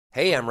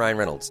Hey, I'm Ryan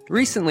Reynolds.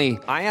 Recently,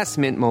 I asked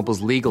Mint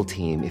Mobile's legal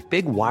team if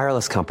big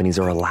wireless companies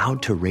are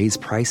allowed to raise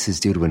prices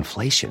due to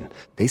inflation.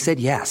 They said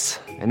yes.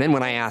 And then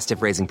when I asked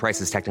if raising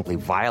prices technically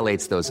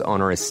violates those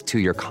onerous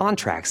two-year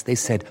contracts, they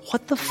said,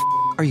 "What the f***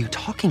 are you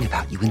talking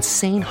about, you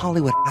insane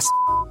Hollywood ass?"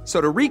 So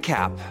to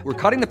recap, we're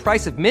cutting the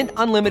price of Mint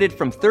Unlimited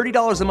from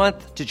 $30 a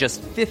month to just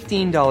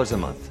 $15 a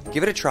month.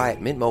 Give it a try at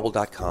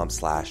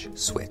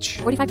mintmobile.com/switch.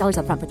 $45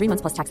 up front for 3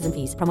 months plus taxes and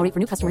fees. Promo rate for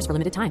new customers for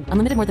limited time.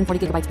 Unlimited more than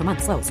 40 gigabytes per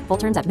month. Slows full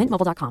terms at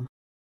mintmobile.com.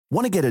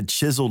 Want to get a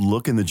chiseled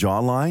look in the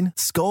jawline?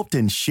 Sculpt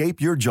and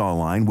shape your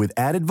jawline with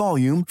added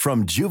volume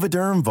from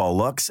Juvederm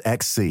Volux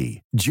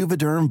XC.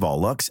 Juvederm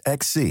Volux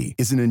XC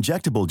is an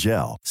injectable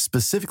gel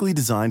specifically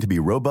designed to be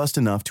robust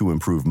enough to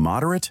improve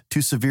moderate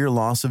to severe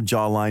loss of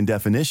jawline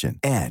definition.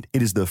 And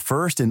it is the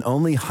first and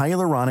only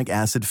hyaluronic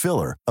acid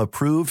filler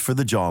approved for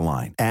the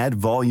jawline. Add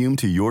volume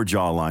to your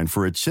jawline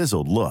for a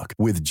chiseled look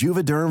with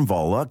Juvederm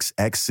Volux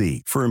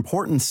XC. For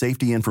important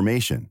safety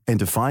information and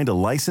to find a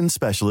licensed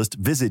specialist,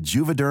 visit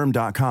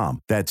juvederm.com.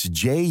 That's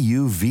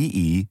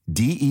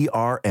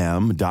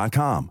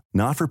JUVEDERM.com.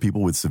 Not for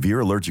people with severe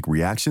allergic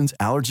reactions,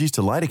 allergies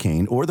to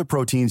lidocaine, or the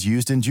proteins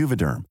used in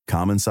Juvederm.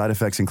 Common side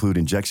effects include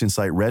injection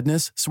site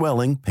redness,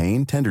 swelling,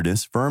 pain,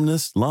 tenderness,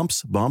 firmness,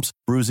 lumps, bumps,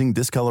 bruising,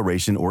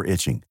 discoloration, or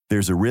itching.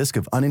 There's a risk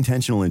of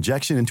unintentional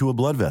injection into a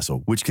blood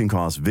vessel, which can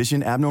cause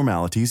vision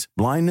abnormalities,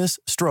 blindness,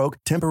 stroke,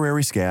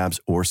 temporary scabs,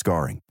 or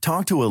scarring.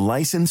 Talk to a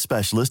licensed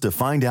specialist to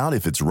find out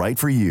if it's right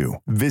for you.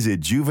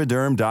 Visit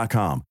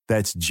Juvederm.com.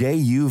 That's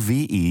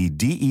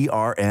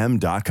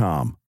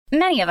JUVEDERM.com.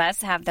 Many of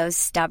us have those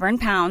stubborn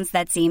pounds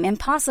that seem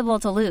impossible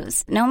to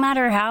lose, no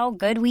matter how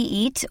good we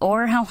eat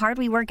or how hard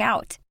we work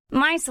out.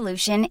 My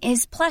solution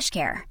is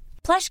PlushCare.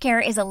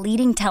 PlushCare is a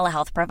leading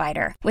telehealth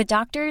provider with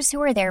doctors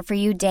who are there for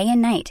you day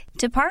and night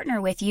to partner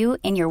with you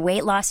in your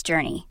weight loss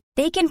journey.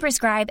 They can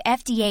prescribe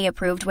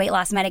FDA-approved weight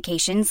loss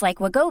medications like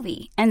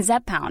Wegovy and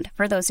Zepbound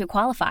for those who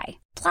qualify.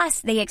 Plus,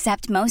 they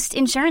accept most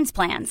insurance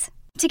plans.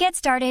 To get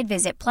started,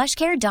 visit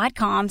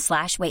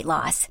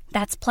plushcare.com/weightloss.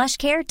 That's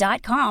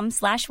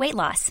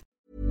plushcare.com/weightloss.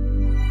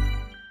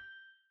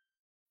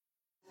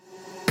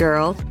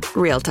 Girl,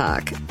 real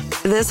talk.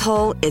 This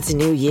whole "it's a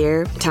new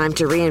year, time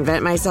to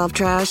reinvent myself"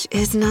 trash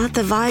is not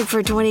the vibe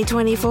for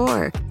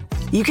 2024.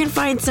 You can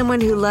find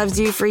someone who loves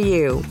you for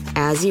you,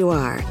 as you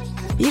are.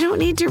 You don't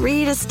need to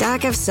read a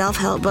stack of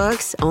self-help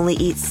books, only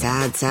eat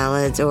sad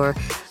salads, or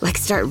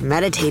start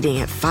meditating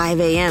at 5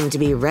 a.m. to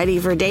be ready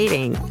for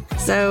dating.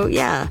 So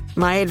yeah,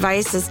 my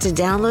advice is to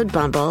download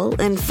Bumble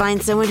and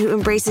find someone who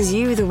embraces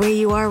you the way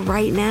you are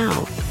right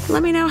now.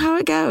 Let me know how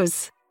it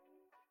goes.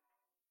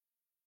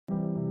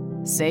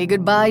 Say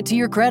goodbye to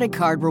your credit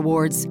card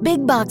rewards.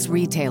 Big box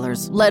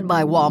retailers, led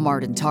by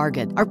Walmart and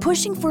Target, are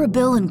pushing for a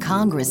bill in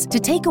Congress to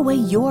take away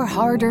your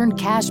hard-earned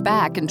cash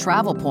back and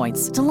travel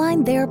points to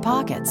line their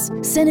pockets.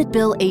 Senate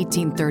Bill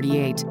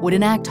 1838 would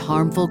enact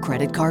harmful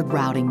credit card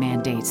routing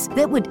mandates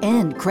that would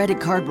end credit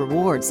card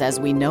rewards as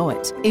we know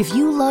it. If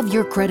you love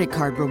your credit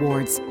card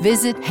rewards,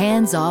 visit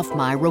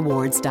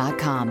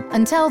handsoffmyrewards.com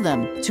and tell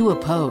them to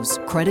oppose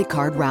credit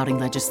card routing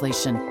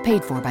legislation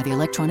paid for by the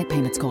Electronic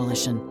Payments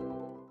Coalition.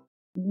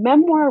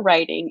 Memoir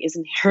writing is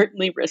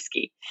inherently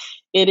risky.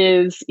 It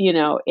is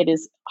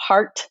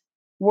heart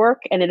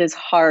work and it is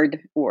hard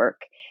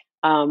work.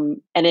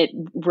 And it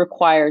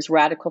requires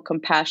radical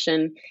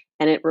compassion,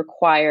 and it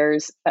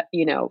requires,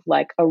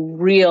 a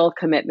real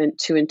commitment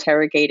to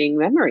interrogating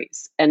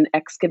memories and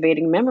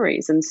excavating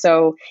memories. And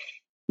so,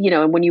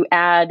 and when you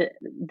add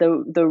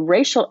the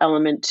racial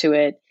element to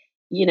it,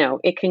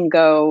 it can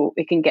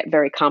get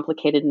very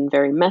complicated and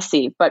very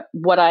messy. But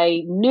what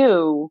I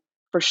knew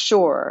for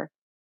sure,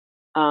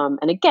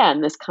 and again,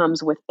 this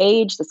comes with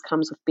age. This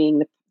comes with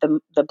being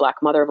the Black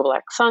mother of a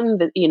Black son.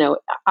 That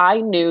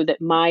I knew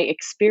that my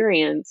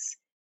experience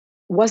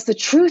was the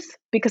truth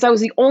because I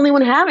was the only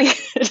one having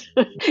it.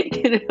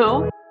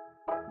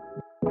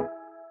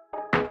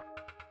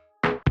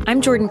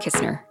 I'm Jordan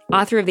Kistner,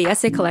 author of the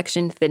essay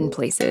collection Thin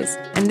Places,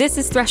 and this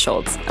is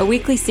Thresholds, a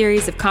weekly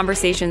series of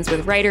conversations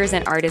with writers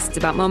and artists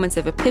about moments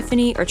of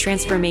epiphany or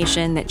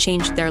transformation that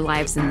changed their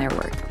lives and their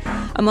work.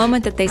 A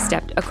moment that they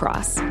stepped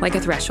across, like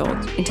a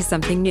threshold, into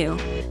something new,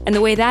 and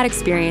the way that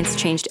experience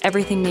changed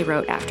everything they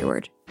wrote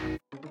afterward.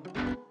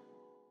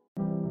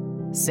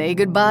 Say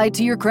goodbye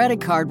to your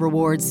credit card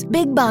rewards.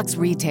 Big box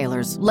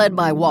retailers, led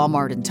by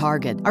Walmart and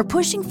Target, are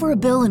pushing for a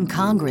bill in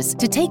Congress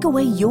to take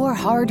away your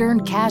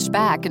hard-earned cash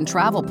back and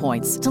travel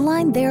points to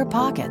line their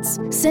pockets.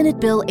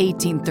 Senate Bill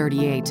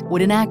 1838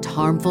 would enact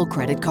harmful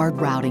credit card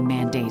routing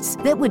mandates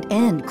that would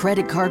end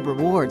credit card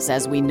rewards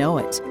as we know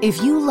it.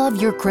 If you love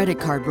your credit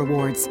card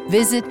rewards,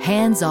 visit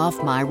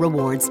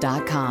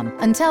handsoffmyrewards.com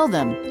and tell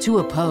them to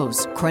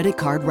oppose credit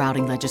card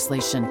routing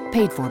legislation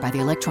paid for by the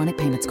Electronic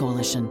Payments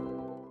Coalition.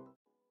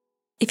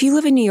 If you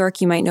live in New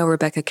York, you might know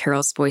Rebecca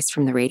Carroll's voice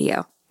from the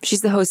radio.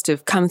 She's the host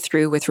of Come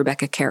Through with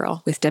Rebecca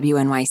Carroll with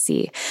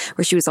WNYC,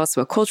 where she was also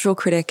a cultural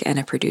critic and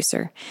a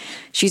producer.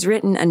 She's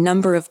written a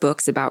number of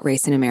books about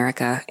race in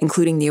America,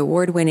 including the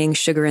award-winning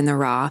Sugar in the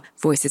Raw,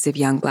 Voices of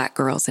Young Black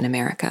Girls in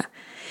America.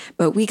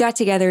 But we got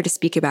together to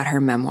speak about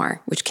her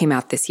memoir, which came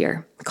out this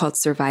year, called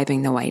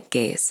Surviving the White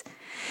Gaze.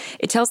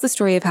 It tells the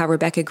story of how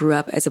Rebecca grew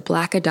up as a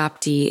Black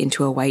adoptee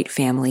into a white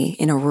family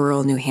in a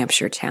rural New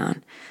Hampshire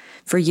town.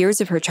 For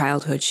years of her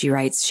childhood, she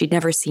writes, she'd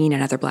never seen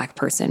another Black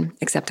person,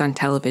 except on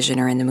television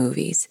or in the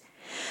movies.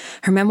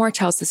 Her memoir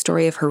tells the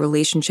story of her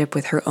relationship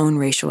with her own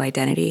racial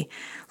identity,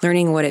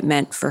 learning what it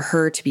meant for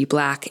her to be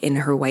Black in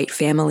her white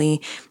family,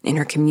 in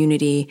her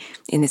community,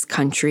 in this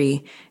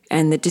country,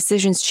 and the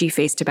decisions she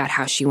faced about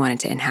how she wanted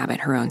to inhabit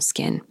her own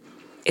skin.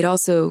 It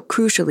also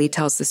crucially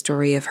tells the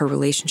story of her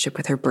relationship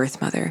with her birth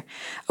mother,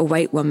 a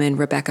white woman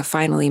Rebecca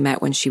finally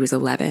met when she was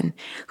 11,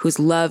 whose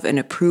love and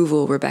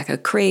approval Rebecca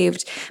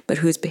craved, but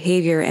whose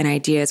behavior and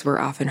ideas were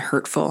often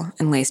hurtful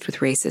and laced with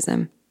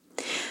racism.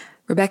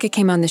 Rebecca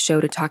came on the show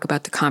to talk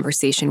about the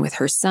conversation with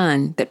her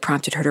son that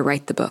prompted her to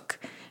write the book,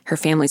 her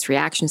family's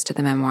reactions to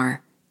the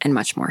memoir, and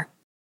much more.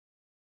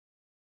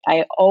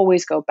 I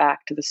always go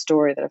back to the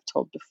story that I've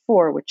told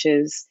before, which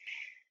is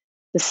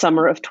the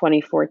summer of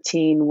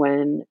 2014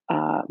 when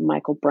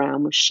Michael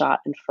Brown was shot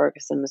in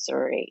Ferguson,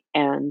 Missouri.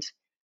 And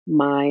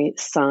my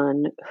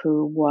son,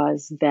 who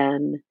was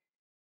then,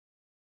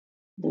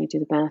 let me do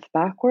the math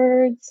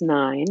backwards,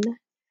 9,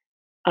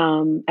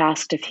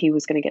 asked if he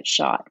was going to get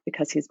shot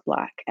because he's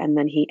Black. And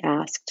then he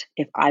asked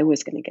if I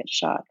was going to get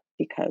shot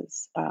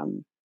because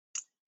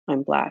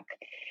I'm Black.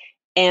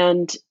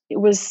 And it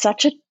was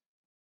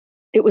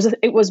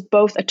it was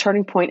both a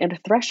turning point and a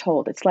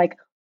threshold. It's like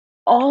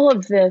all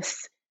of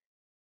this,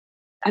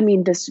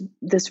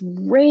 this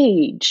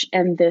rage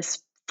and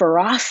this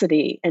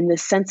ferocity and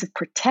this sense of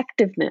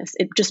protectiveness,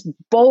 it just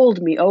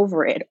bowled me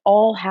over. It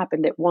all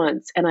happened at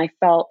once. And I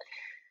felt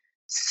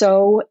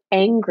so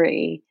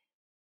angry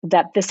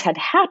that this had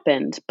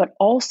happened, but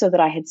also that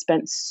I had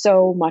spent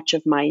so much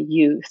of my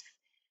youth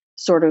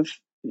sort of,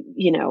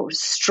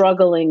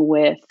 struggling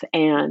with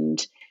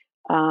and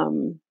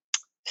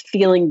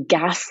feeling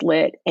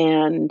gaslit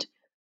and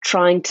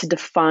trying to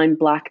define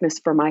Blackness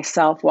for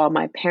myself while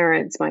my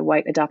parents, my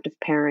white adoptive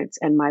parents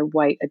and my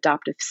white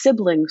adoptive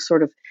siblings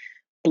sort of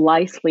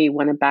blithely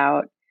went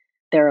about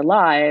their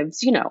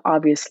lives.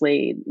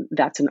 Obviously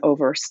that's an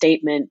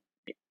overstatement.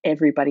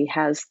 Everybody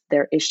has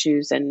their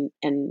issues and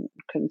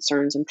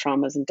concerns and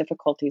traumas and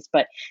difficulties.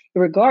 But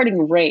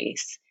regarding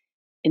race,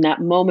 in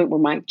that moment where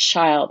my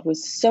child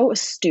was so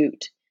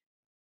astute,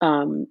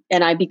 and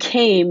I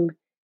became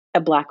a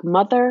Black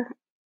mother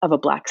of a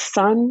Black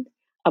son,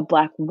 a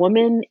Black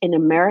woman in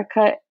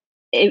America,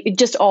 it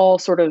just all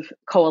sort of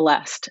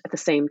coalesced at the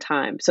same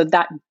time. So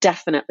that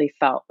definitely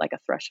felt like a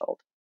threshold.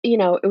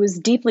 It was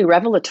deeply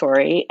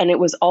revelatory. And it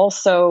was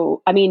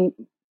also,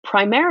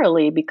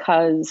 primarily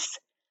because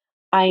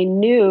I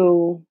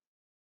knew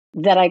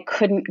that I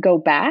couldn't go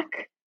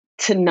back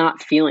to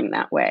not feeling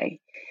that way.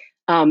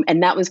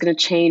 And that was going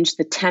to change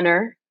the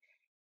tenor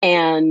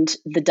and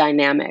the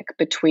dynamic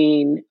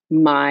between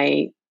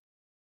my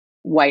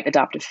white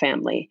adoptive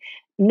family.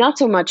 Not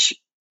so much,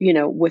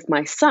 with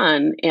my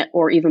son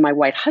or even my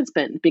white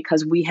husband,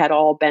 because we had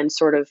all been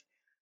sort of,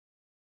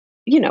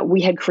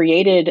 we had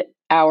created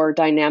our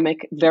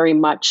dynamic very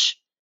much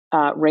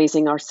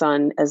raising our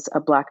son as a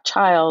Black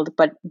child,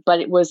 but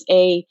it was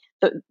a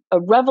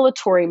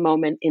revelatory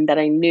moment in that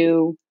I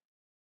knew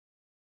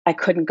I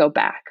couldn't go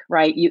back,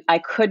 right? I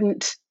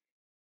couldn't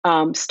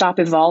stop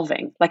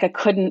evolving. Like I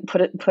couldn't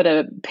put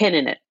a pin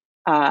in it.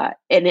 And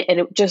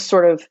it just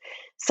sort of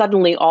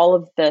suddenly all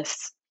of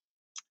this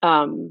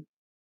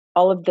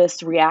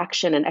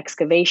reaction and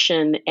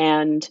excavation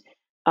and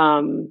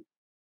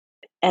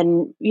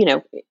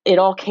it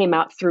all came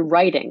out through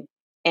writing.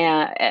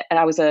 And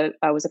I was a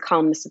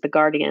columnist at The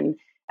Guardian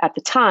at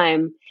the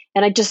time,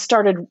 and I just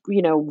started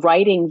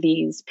writing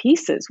these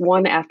pieces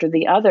one after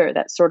the other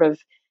that sort of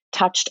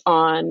touched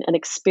on an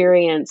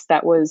experience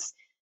that was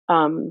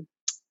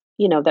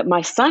that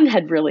my son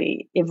had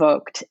really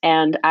evoked,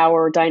 and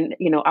our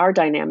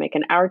dynamic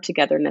and our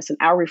togetherness and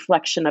our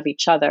reflection of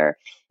each other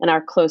and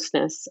our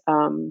closeness.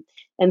 And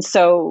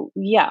so,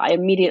 I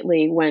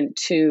immediately went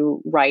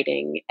to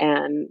writing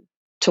and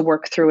to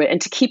work through it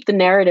and to keep the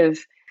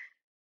narrative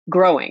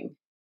growing,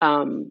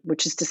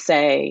 which is to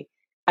say,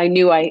 I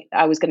knew I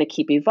was going to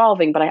keep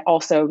evolving, but I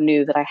also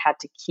knew that I had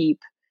to keep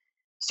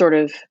sort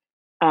of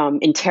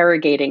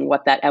interrogating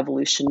what that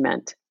evolution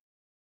meant.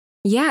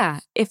 Yeah.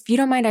 If you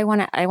don't mind, I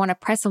want to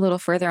press a little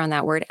further on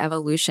that word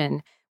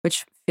evolution,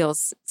 which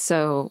feels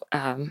so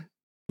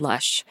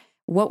lush.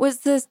 What was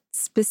the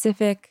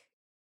specific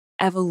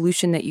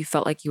evolution that you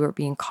felt like you were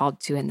being called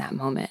to in that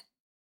moment?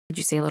 Could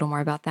you say a little more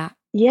about that?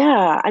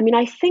 Yeah.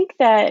 I think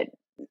that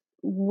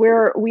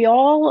we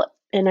all,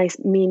 and I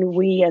mean,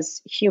 we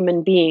as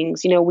human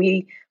beings,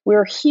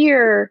 we're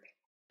here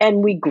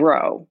and we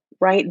grow,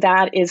 right?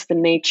 That is the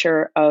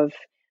nature of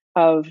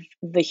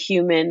the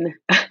human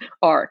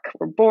arc.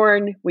 We're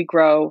born, we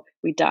grow,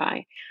 we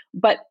die.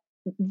 But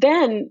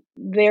then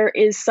there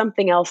is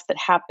something else that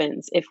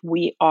happens if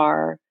we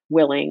are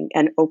willing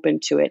and open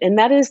to it. And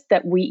that is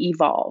that we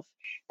evolve,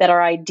 that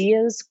our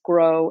ideas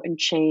grow and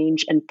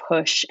change and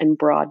push and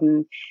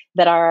broaden,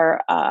 that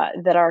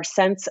our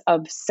sense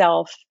of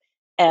self,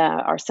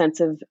 our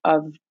sense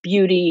of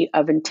beauty,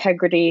 of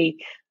integrity,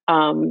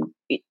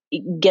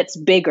 it gets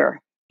bigger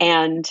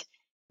and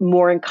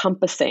more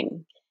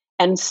encompassing.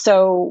 And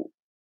so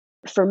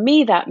for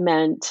me, that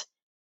meant,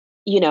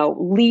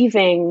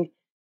 leaving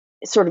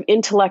sort of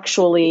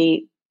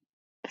intellectually,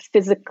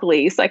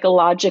 physically,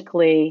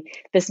 psychologically,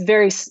 this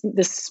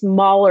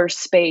smaller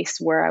space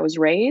where I was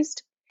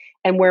raised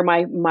and where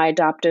my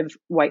adoptive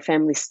white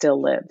family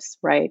still lives,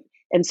 right?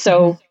 And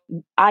so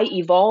I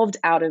evolved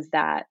out of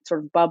that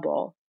sort of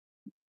bubble,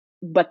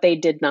 but they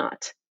did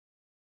not.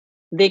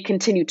 They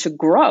continue to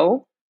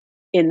grow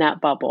in that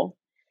bubble,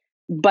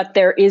 but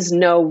there is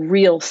no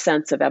real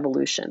sense of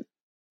evolution.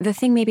 The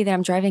thing maybe that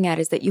I'm driving at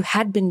is that you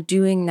had been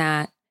doing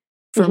that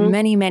for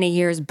many, many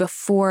years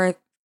before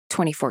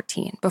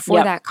 2014,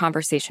 before that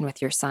conversation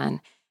with your son.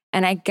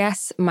 And I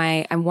guess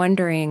I'm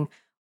wondering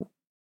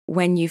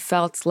when you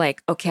felt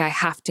like, okay, I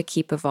have to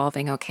keep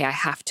evolving. Okay,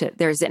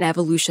 there's an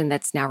evolution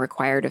that's now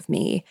required of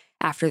me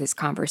after this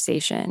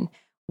conversation.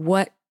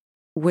 What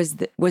was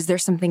there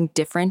something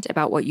different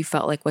about what you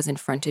felt like was in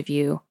front of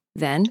you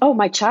then? Oh,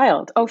 my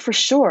child. Oh, for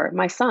sure.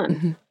 My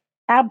son.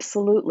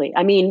 Absolutely.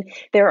 I mean,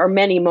 there are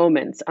many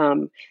moments,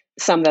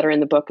 some that are in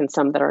the book and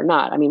some that are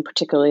not. I mean,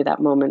 particularly that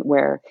moment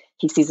where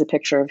he sees a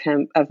picture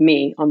of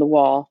me on the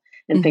wall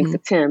and thinks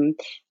it's him.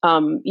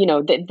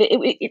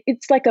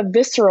 It's like a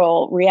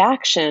visceral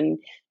reaction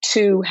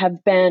to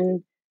have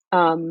been,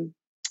 to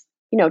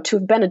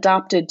have been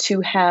adopted,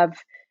 to have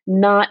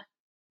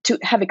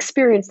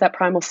experienced that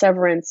primal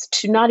severance,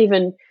 to not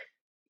even,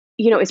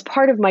 it's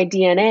part of my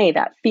DNA,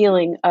 that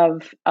feeling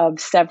of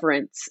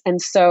severance.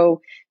 And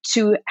so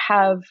to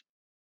have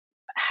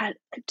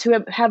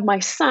my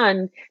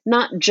son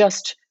not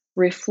just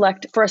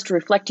for us to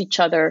reflect each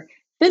other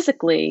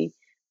physically,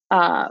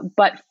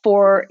 but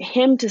for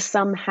him to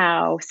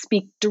somehow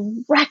speak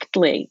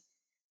directly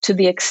to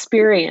the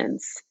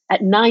experience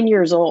at 9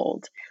 years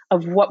old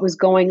of what was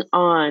going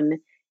on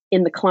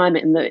in the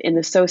climate, in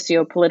the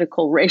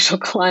socio-political racial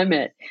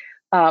climate.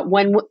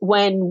 When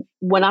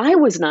I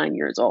was 9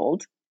 years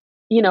old,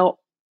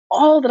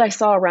 all that I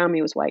saw around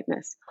me was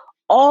whiteness.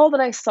 All that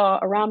I saw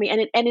around me,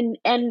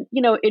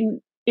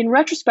 in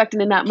retrospect,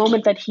 and in that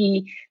moment that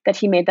he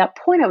made that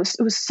point,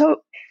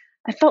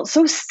 I felt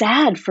so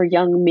sad for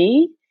young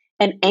me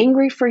and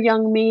angry for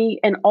young me,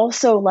 and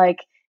also like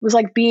it was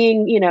like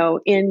being,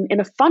 in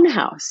a fun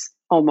house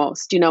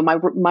almost.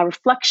 My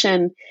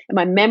reflection and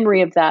my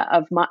memory of that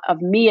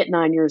of me at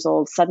 9 years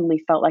old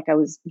suddenly felt like I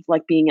was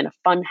like being in a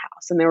fun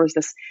house, and there was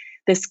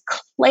this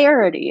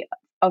clarity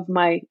of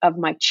my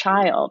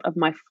child, of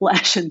my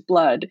flesh and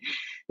blood,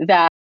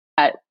 that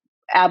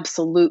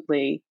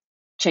absolutely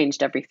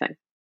changed everything.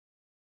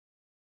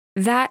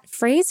 That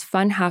phrase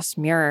 "funhouse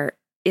mirror"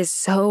 is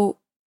so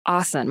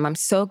awesome. I'm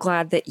so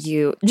glad that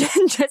you just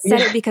said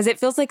it, because it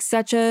feels like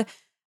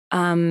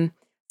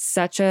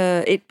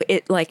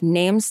it like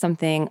names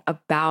something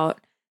about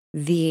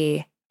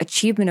the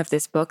achievement of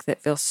this book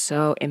that feels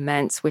so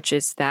immense, which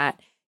is that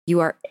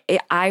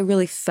I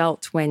really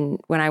felt when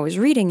I was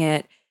reading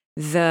it,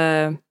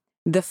 the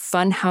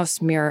funhouse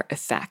mirror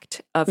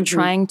effect of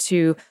trying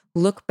to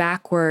look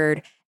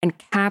backward and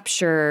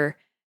capture,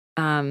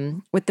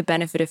 with the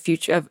benefit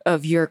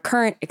of your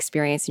current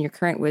experience and your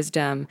current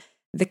wisdom,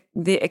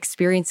 the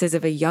experiences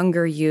of a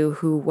younger you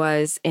who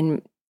was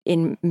in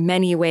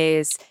many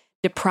ways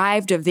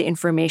deprived of the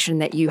information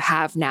that you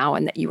have now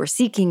and that you were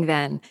seeking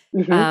then.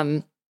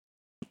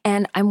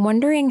 And I'm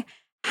wondering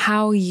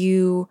how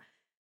do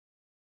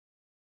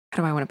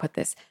I want to put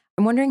this?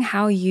 I'm wondering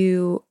how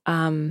you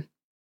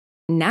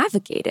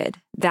navigated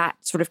that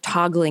sort of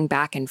toggling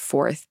back and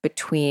forth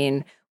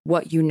between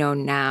what you know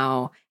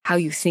now, how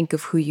you think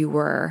of who you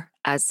were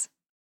as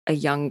a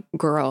young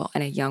girl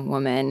and a young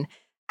woman,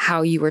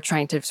 how you were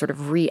trying to sort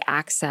of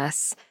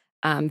re-access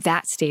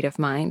that state of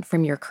mind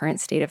from your current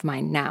state of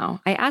mind now.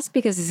 I ask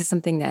because this is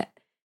something that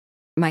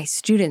my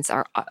students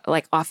are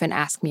often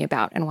ask me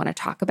about and want to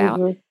talk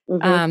about.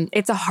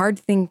 It's a hard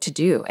thing to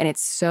do, and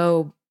it's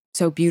so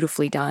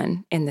beautifully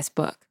done in this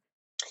book.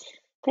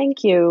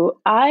 Thank you.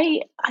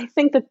 I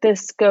think that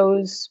this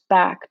goes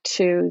back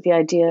to the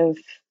idea of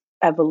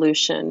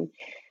evolution,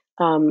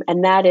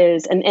 and that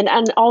is,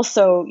 and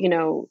also,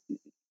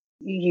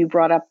 you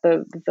brought up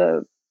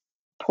the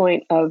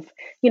point of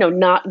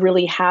not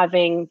really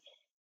having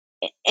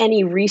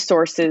any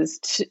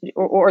resources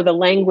or the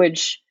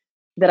language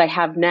that I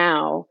have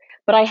now,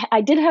 but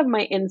I did have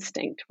my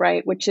instinct,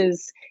 right? Which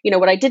is,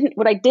 what I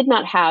did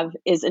not have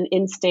is an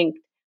instinct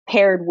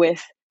paired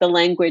with the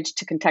language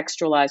to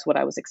contextualize what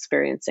I was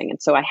experiencing.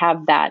 And so I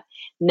have that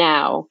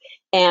now.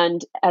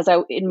 And as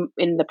in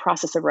the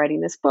process of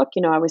writing this book,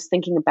 I was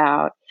thinking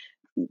about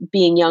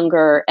being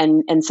younger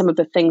and some of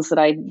the things that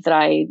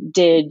I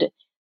did,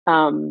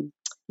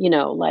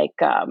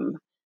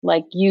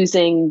 like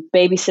using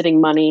babysitting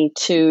money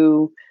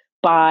to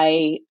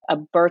buy a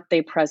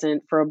birthday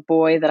present for a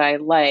boy that I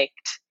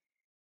liked,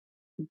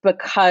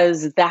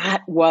 because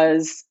that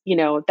was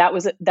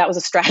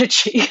a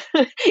strategy.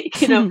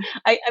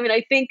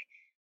 I think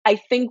I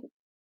think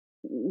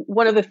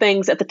one of the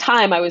things at the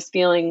time I was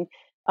feeling,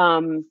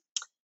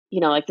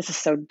 like, this is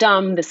so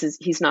dumb.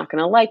 He's not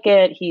going to like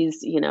it. He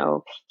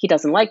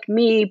doesn't like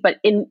me. But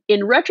in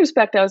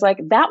retrospect, I was like,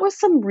 that was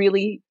some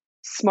really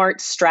smart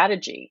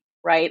strategy,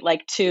 right?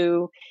 Like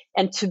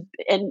and to,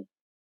 and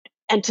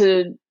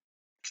to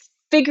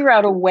figure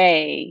out a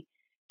way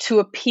to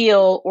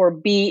appeal or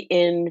be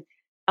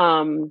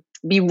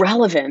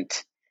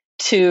relevant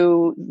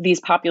to these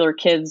popular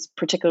kids,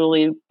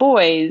 particularly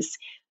boys.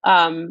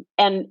 And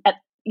at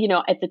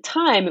the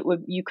time,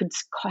 you could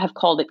have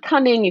called it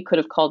cunning, you could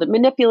have called it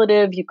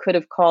manipulative, you could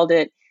have called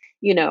it,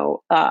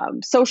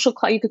 social.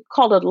 You could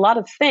call it a lot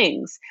of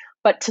things.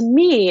 But to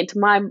me, and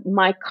to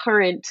my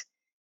current,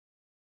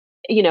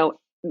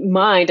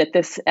 mind at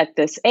this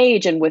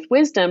age and with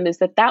wisdom, is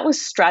that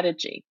was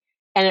strategy,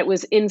 and it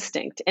was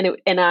instinct,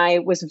 and I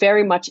was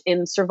very much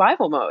in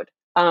survival mode.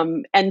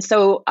 And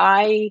so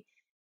a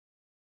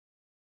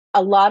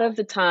lot of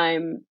the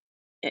time,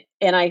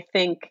 and I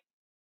think,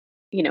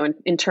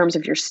 in terms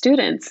of your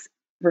students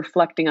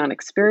reflecting on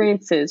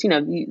experiences,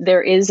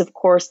 there is, of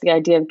course, the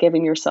idea of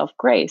giving yourself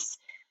grace,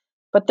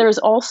 but there's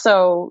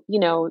also,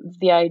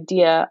 the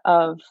idea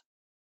of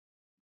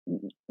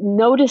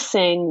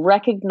noticing,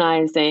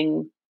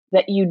 recognizing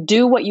that you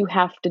do what you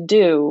have to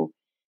do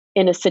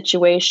in a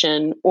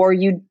situation, or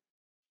you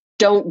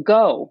don't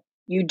go,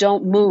 you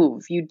don't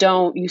move,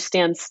 you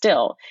stand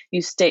still,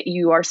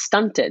 you are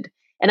stunted.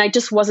 And I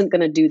just wasn't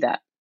going to do that.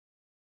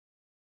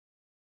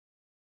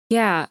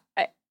 Yeah.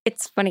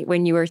 It's funny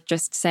when you were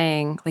just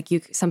saying, like,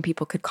 some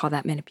people could call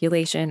that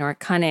manipulation or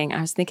cunning.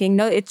 I was thinking,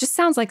 no, it just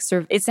sounds like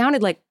it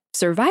sounded like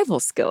survival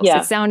skills.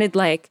 Yeah. It sounded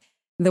like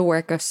the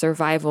work of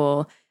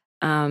survival.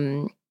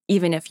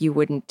 Even if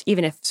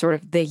sort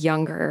of the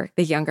younger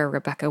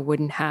Rebecca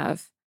wouldn't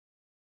have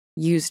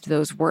used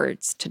those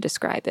words to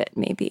describe it,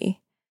 maybe.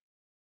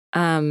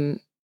 I'm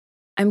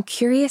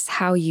curious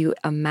how you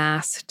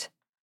amassed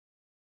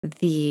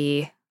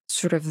the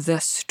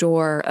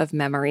store of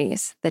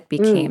memories that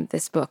became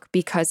this book,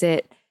 because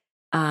it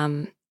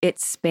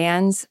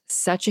spans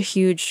such a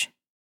huge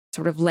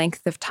sort of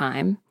length of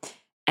time,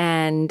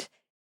 and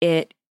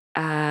it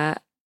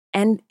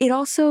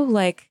also,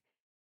 like,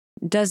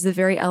 does the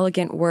very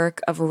elegant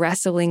work of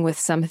wrestling with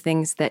some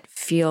things that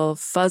feel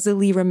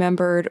fuzzily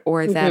remembered,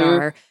 or that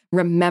are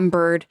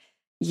remembered,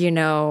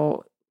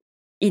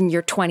 in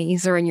your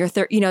 20s or in your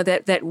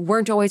 30s, that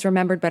weren't always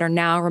remembered but are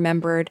now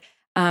remembered.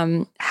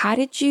 How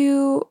did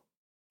you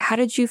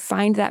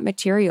find that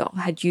material?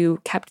 Had you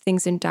kept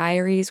things in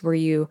diaries? Were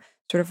you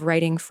sort of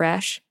writing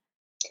fresh?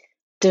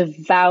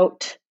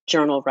 Devout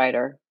journal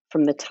writer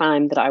from the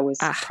time that I was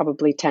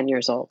probably 10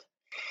 years old.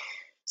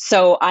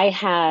 So I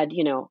had,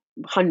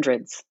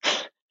 hundreds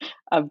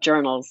of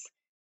journals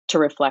to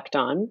reflect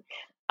on.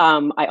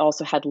 I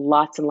also had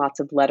lots and lots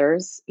of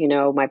letters.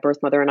 My birth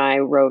mother and I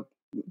wrote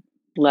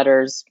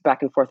letters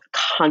back and forth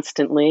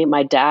constantly.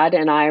 My dad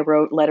and I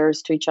wrote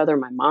letters to each other.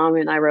 My mom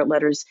and I wrote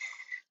letters.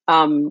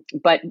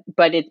 But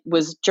it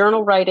was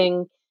journal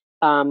writing,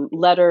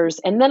 letters.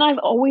 And then I've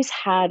always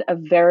had a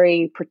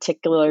very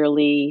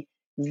particularly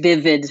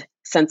vivid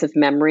sense of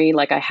memory.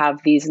 Like, I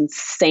have these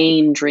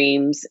insane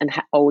dreams, and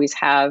always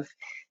have,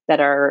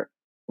 that are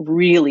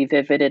really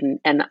vivid.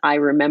 And I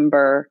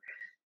remember,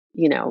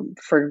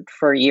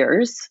 for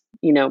years,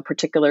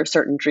 particular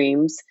certain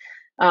dreams.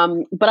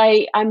 But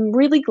I'm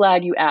really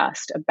glad you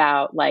asked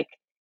about, like,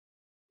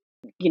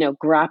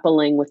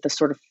 grappling with the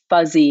sort of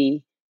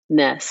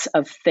fuzziness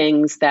of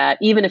things that,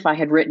 even if I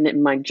had written it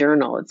in my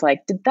journal, it's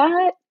like,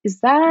 is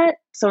that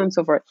so on and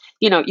so forth.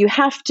 You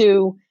have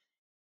to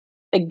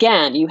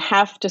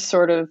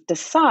sort of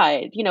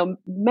decide,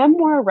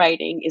 memoir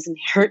writing is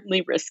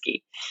inherently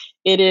risky.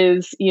 It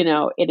is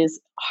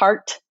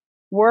heart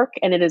work,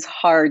 and it is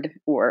hard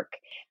work.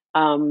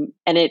 And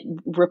it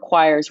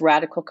requires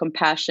radical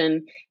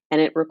compassion, and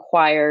it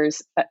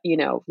requires,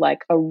 like,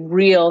 a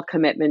real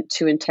commitment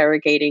to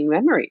interrogating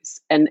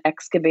memories and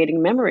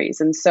excavating memories.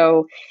 And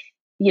so,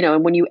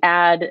 and when you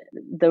add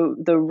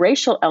the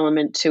racial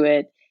element to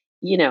it,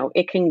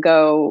 it can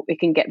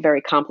get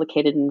very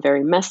complicated and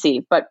very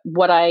messy. But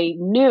what I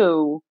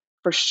knew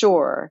for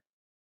sure,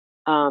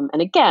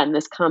 and again,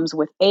 this comes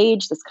with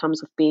age, this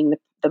comes with being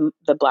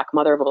the Black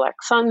mother of a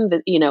Black son,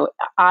 that,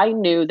 I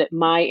knew that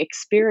my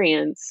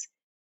experience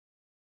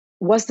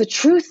was the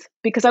truth,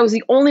 because I was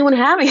the only one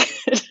having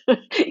it,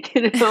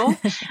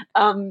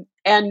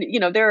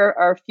 and, there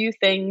are a few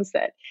things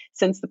that,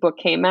 since the book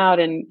came out,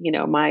 and,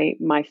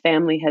 my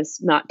family has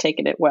not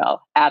taken it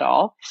well at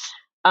all.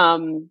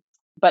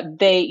 But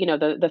they,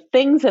 the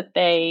things that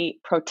they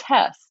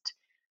protest,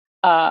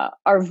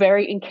 are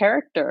very in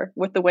character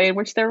with the way in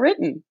which they're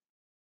written,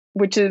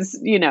 which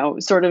is,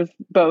 sort of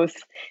both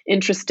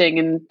interesting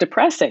and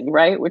depressing,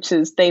 right? Which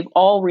is, they've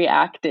all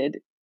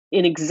reacted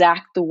in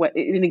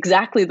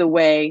exactly the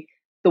way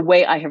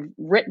I have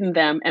written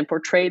them and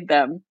portrayed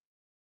them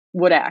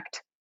would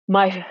act.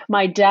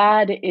 My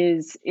dad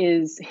is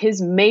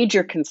his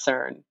major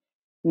concern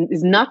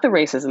is not the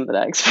racism that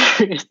I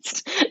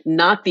experienced,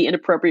 not the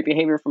inappropriate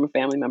behavior from a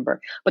family member,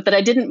 but that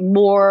I didn't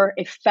more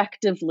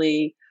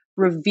effectively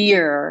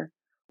revere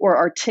or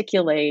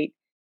articulate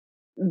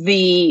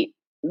the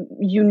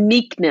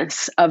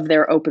uniqueness of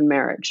their open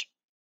marriage.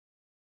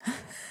 I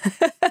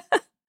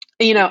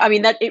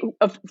mean,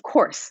 of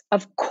course,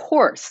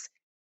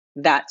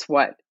 that's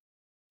what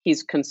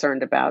he's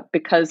concerned about,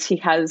 because he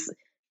has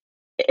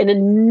an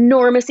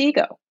enormous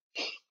ego.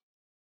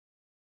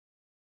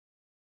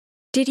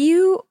 Did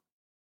you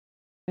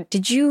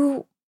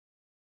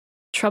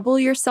trouble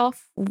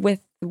yourself with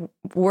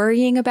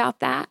worrying about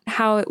that?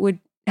 How it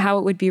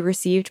would be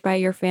received by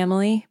your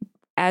family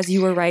as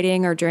you were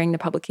writing or during the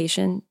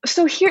publication?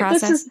 So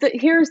process?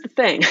 Here's the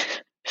thing.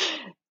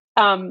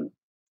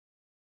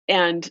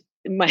 And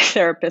my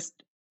therapist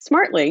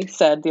smartly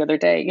said the other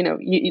day,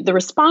 the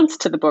response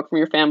to the book from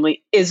your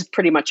family is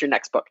pretty much your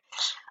next book.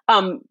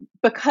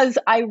 Because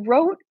I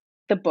wrote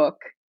the book,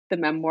 the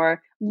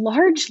memoir,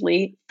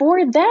 largely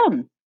for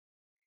them.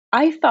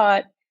 I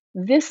thought,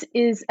 this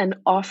is an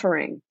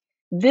offering.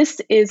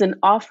 This is an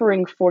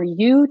offering for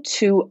you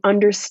to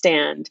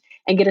understand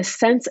and get a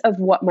sense of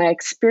what my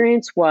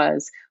experience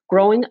was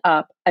growing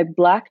up a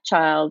Black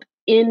child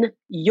in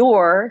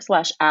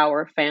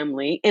your/our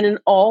family in an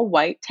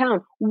all-white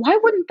town. Why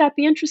wouldn't that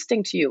be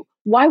interesting to you?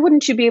 Why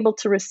wouldn't you be able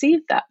to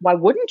receive that? Why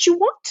wouldn't you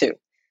want to?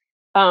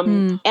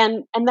 And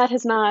that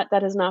has not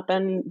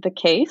been the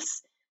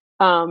case.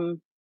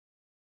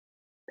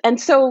 And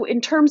so,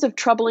 in terms of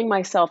troubling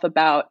myself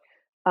about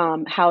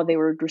how they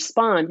would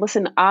respond,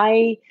 listen,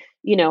 I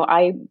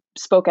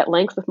spoke at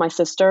length with my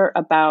sister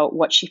about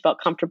what she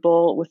felt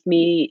comfortable with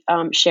me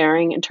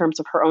sharing in terms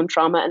of her own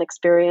trauma and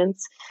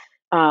experience.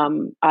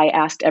 I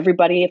asked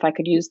everybody if I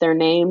could use their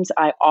names.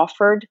 I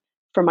offered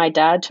for my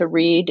dad to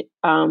read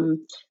the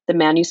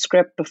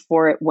manuscript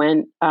before it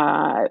went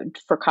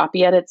for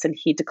copy edits, and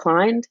he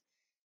declined.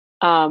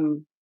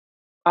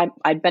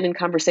 I'd been in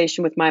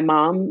conversation with my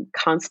mom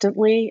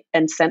constantly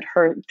and sent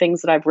her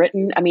things that I've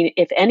written. I mean,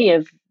 if any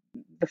of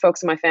the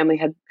folks in my family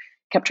had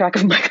kept track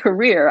of my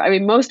career, I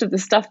mean, most of the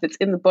stuff that's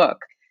in the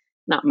book,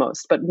 not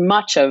most, but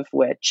much of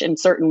which, and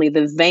certainly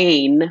the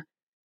vein,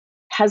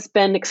 has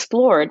been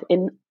explored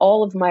in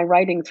all of my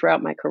writing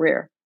throughout my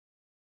career.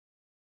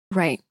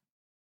 Right.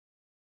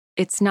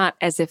 It's not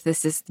as if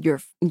this is your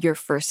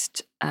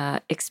first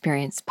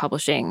experience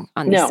publishing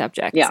on these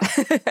subjects. Yeah.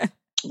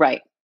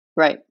 Right.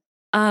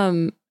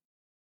 I'm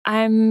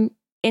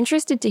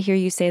interested to hear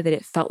you say that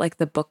it felt like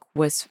the book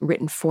was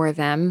written for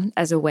them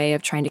as a way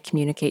of trying to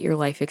communicate your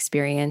life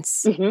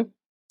experience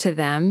to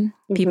them,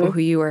 people who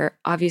you were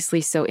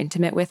obviously so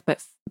intimate with,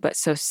 but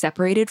so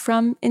separated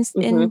from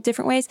in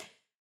different ways.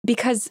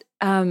 Because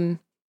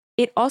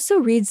it also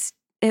reads,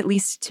 at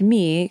least to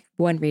me,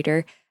 one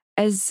reader,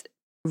 as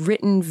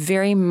written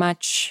very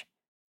much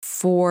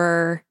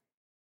for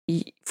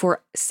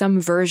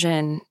some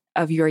version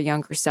of your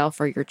younger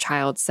self or your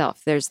child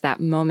self. There's that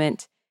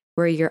moment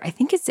where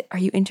are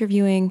you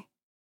interviewing,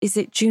 is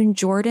it June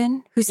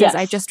Jordan, who says,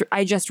 yes.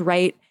 I just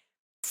write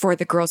for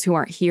the girls who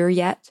aren't here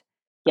yet?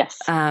 Yes.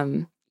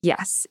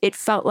 Yes. It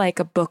felt like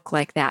a book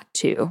like that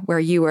too, where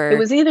you were. It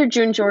was either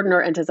June Jordan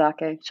or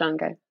Ntozake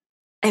Shange.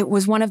 It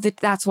was one of the,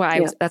 that's why I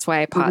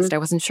paused. I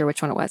wasn't sure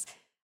which one it was.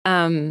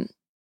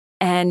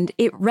 And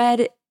it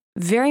read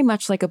very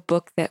much like a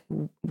book that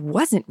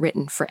wasn't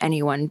written for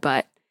anyone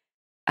but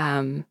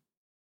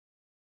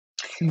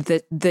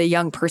the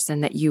young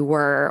person that you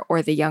were,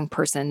 or the young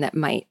person that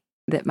might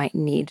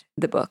need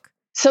the book.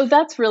 So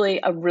that's really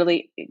a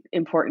really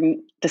important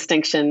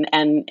distinction,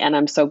 and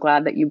I'm so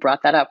glad that you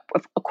brought that up.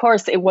 Of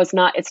course, it's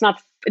not.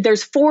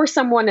 There's for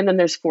someone, and then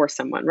there's for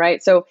someone,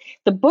 right? So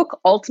the book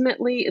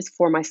ultimately is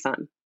for my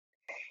son.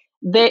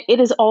 It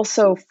is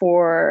also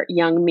for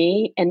young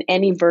me and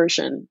any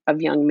version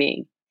of young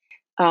me.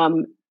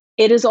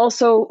 It is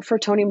also for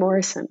Toni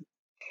Morrison.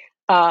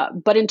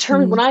 But in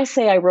terms, when I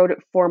say I wrote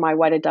it for my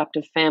white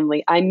adoptive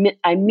family, I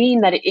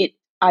mean that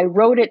I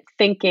wrote it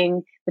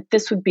thinking that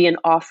this would be an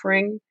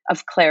offering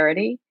of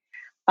clarity,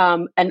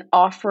 an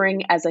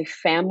offering as a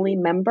family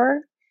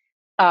member,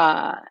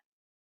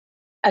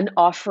 an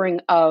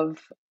offering of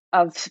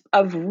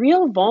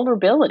real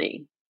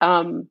vulnerability,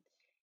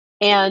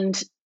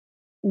 and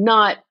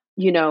not,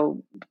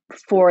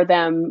 for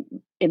them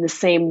in the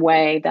same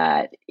way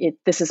that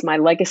this is my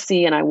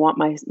legacy, and I want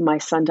my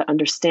son to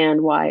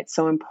understand why it's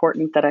so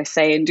important that I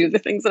say and do the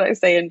things that I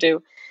say and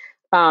do.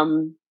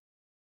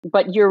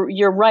 But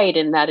you're right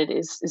in that it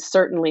is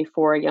certainly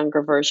for a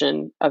younger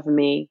version of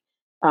me.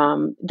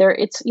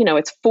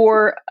 It's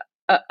for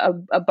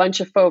a bunch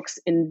of folks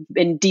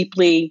in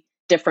deeply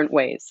different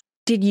ways.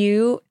 Did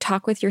you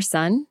talk with your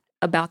son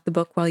about the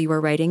book while you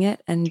were writing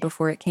it and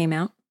before it came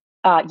out?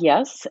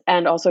 Yes,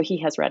 and also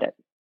he has read it.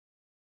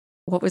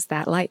 What was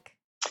that like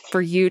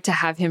for you to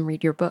have him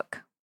read your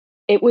book?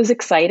 It was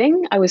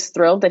exciting. I was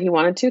thrilled that he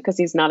wanted to, because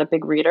he's not a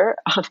big reader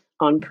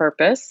on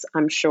purpose,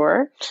 I'm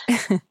sure.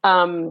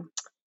 And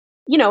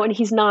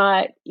he's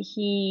not,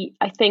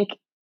 I think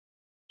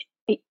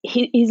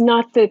he's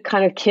not the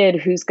kind of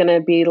kid who's going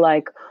to be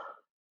like,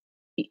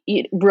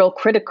 real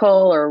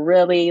critical or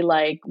really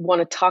like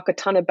want to talk a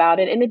ton about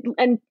it.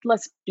 And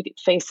let's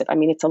face it, I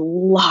mean, it's a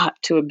lot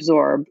to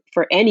absorb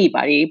for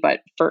anybody,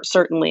 but for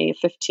certainly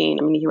 15.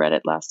 I mean, he read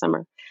it last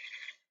summer.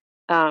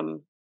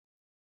 When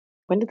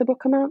did the book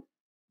come out?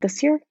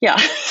 This year? Yeah.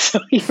 So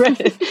he read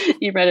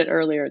it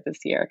earlier this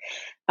year.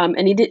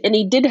 And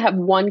he did have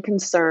one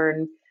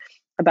concern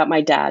about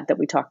my dad that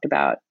we talked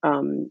about.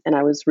 And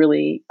I was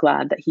really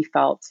glad that he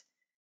felt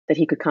that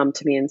he could come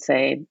to me and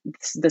say,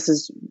 this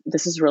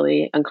is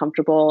really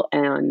uncomfortable.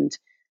 And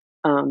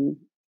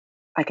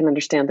I can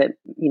understand that,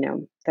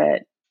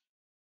 that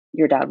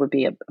your dad would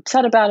be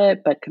upset about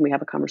it, but can we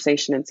have a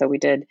conversation? And so we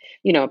did,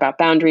 about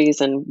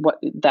boundaries and what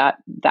that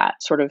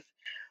sort of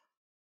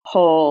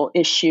whole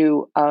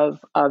issue of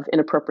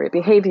inappropriate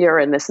behavior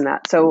and this and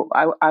that. So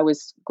I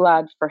was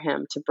glad for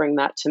him to bring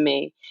that to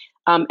me.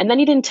 And then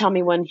he didn't tell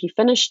me when he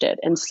finished it.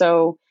 And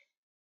so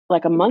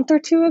like a month or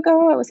two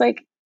ago, I was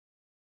like,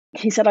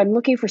 he said, I'm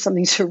looking for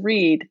something to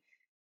read.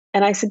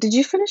 And I said, did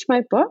you finish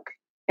my book?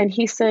 And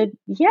he said,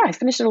 yeah, I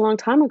finished it a long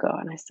time ago.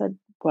 And I said,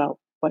 well,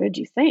 what did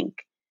you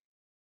think?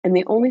 And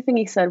the only thing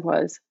he said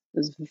was, it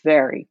was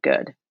very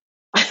good.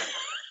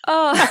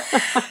 Oh,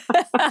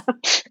 I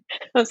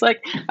was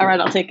like, all right,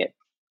 I'll take it.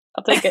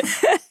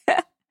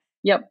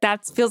 Yep.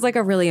 That feels like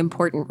a really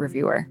important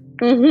reviewer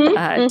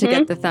Mm-hmm. to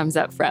get the thumbs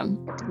up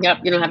from. Yep.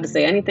 You don't have to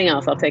say anything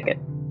else. I'll take it.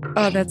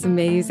 Oh, that's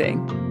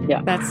amazing.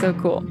 Yeah. That's so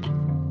cool.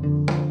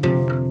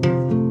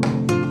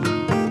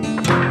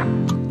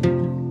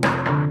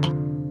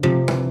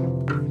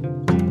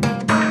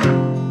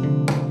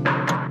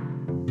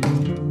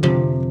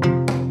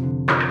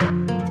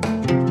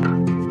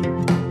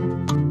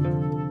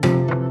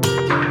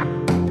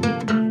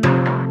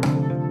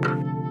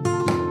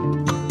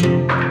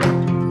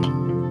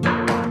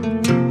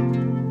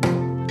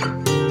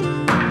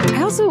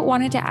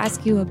 Wanted to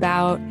ask you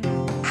about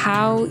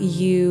how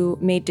you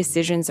made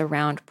decisions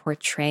around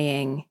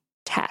portraying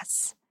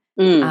Tess,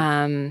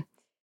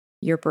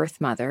 your birth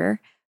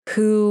mother,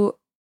 who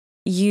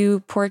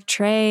you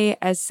portray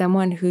as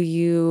someone who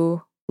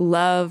you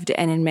loved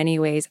and in many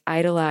ways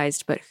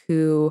idolized, but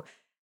who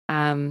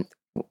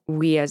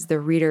we as the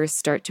readers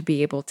start to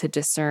be able to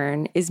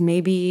discern is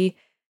maybe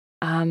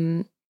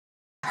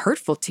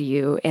hurtful to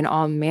you in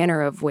all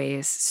manner of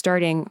ways,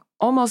 starting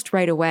almost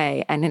right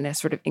away and in a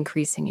sort of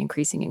increasing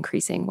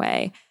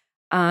way.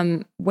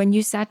 When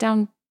you sat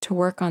down to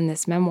work on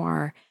this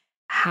memoir,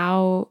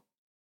 how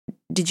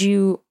did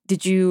you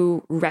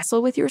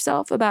wrestle with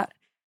yourself about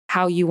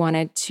how you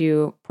wanted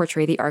to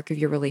portray the arc of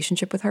your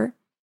relationship with her?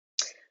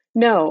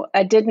 No,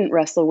 I didn't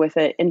wrestle with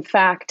it. In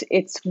fact,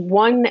 it's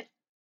one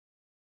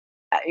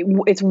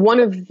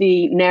of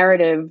the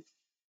narrative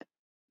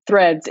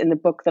threads in the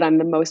book that I'm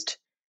the most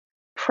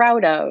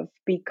proud of,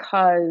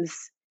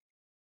 because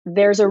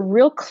there's a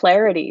real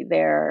clarity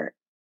there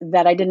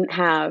that I didn't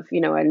have,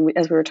 and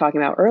as we were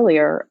talking about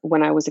earlier,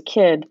 when I was a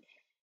kid,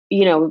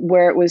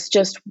 where it was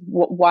just,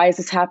 why is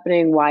this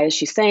happening? Why is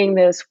she saying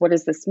this? What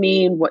does this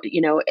mean?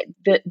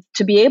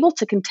 To be able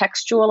to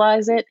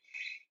contextualize it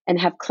and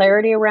have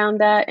clarity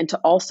around that, and to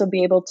also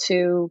be able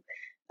to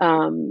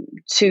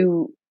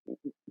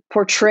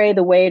portray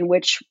the way in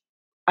which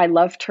I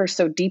loved her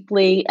so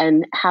deeply,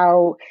 and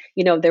how,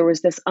 there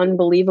was this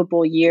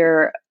unbelievable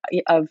year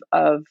of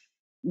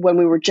when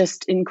we were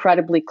just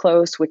incredibly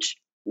close, which,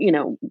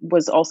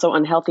 was also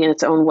unhealthy in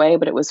its own way,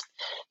 but it was,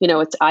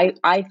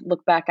 I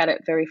look back at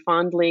it very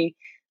fondly.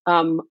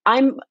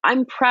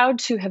 I'm proud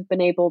to have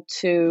been able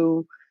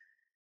to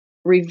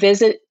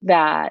revisit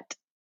that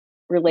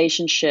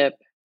relationship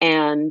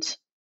and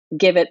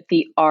give it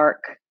the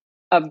arc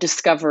of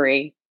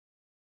discovery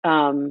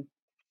to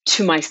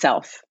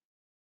myself.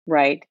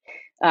 Right.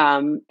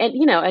 And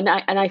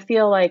I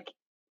feel like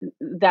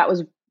that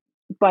was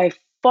by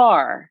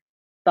far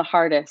the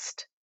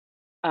hardest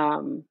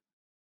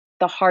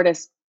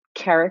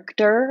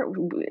character.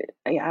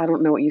 I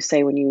don't know what you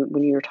say when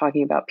you're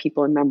talking about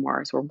people in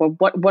memoirs, or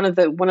what one of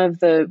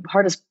the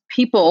hardest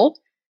people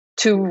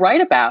to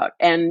write about.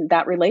 And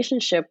that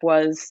relationship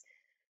was,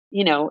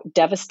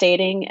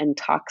 devastating and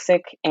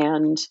toxic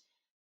and,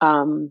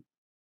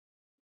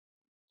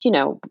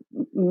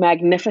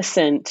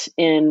 magnificent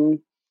in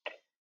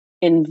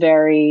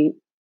very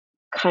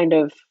kind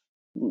of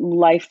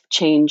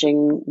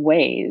life-changing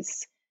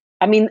ways.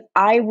 I mean,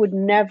 I would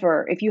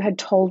never, if you had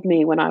told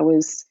me when I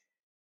was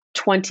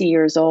 20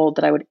 years old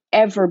that I would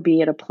ever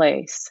be at a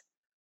place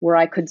where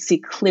I could see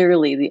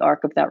clearly the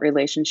arc of that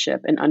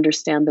relationship and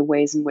understand the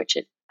ways in which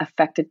it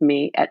affected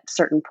me at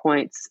certain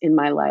points in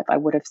my life, I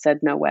would have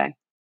said no way.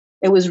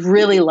 It was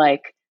really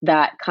like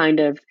that kind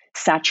of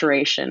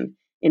saturation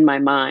in my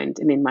mind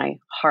and in my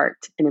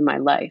heart and in my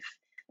life.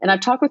 And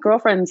I've talked with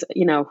girlfriends,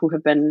 who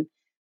have been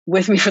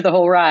with me for the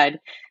whole ride.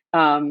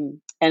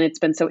 And it's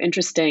been so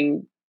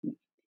interesting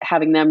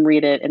having them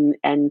read it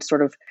and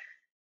sort of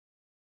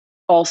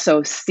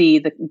also see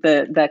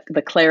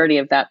the clarity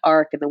of that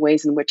arc and the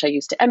ways in which I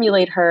used to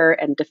emulate her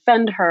and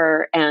defend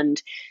her.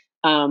 And,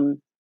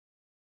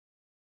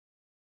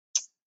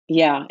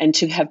 Yeah. And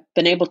to have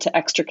been able to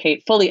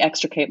fully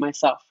extricate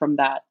myself from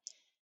that,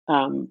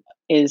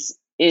 is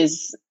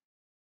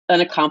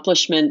an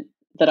accomplishment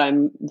that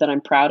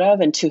I'm proud of,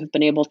 and to have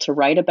been able to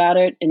write about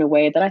it in a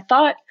way that I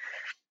thought,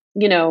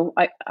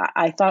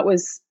 I thought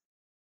was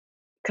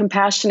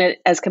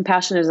compassionate as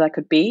I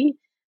could be.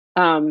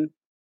 I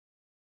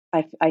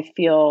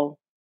feel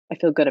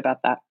good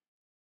about that.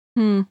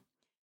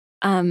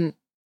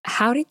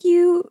 How did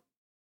you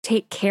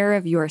take care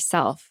of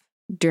yourself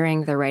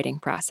during the writing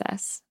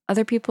process?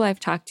 Other people I've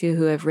talked to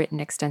who have written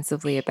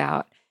extensively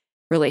about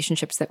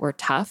relationships that were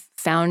tough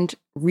found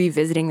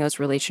revisiting those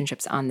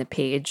relationships on the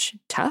page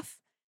tough.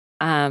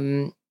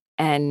 And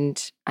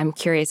I'm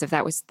curious if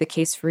that was the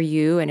case for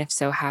you, and if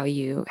so, how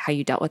you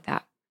dealt with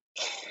that.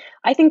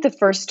 I think the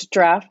first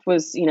draft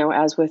was,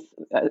 as with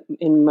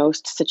in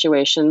most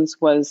situations,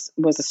 was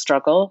a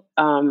struggle,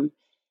 and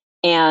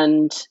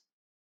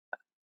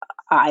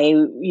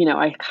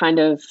I kind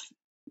of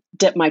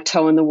dipped my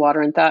toe in the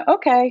water and thought,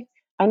 okay,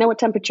 I know what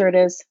temperature it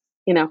is,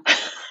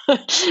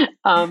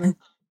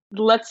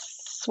 let's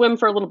swim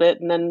for a little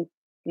bit and then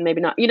maybe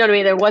not. You know what I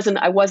mean?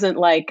 I wasn't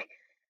like,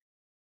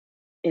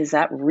 is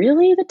that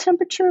really the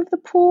temperature of the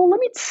pool? Let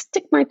me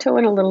stick my toe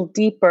in a little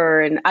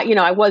deeper. And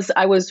I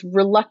was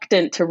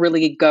reluctant to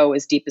really go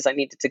as deep as I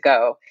needed to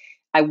go.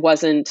 It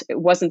wasn't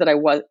that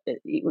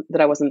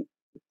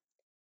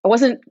I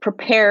wasn't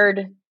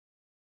prepared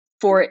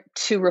for it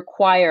to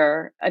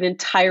require an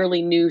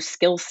entirely new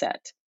skill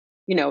set.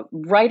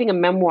 Writing a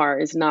memoir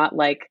is not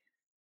like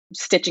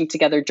stitching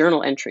together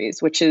journal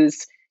entries, which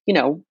is,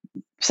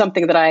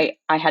 something that I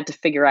had to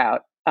figure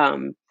out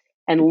and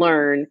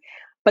learn.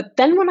 But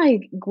then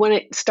when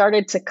it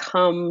started to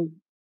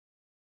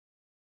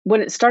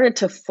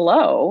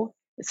flow,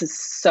 this is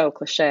so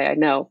cliche, I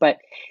know, but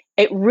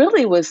it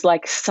really was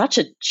like such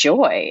a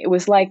joy. It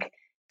was like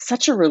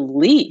such a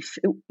relief.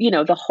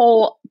 The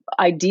whole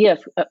idea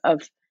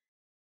of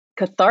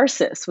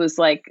catharsis was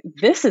like,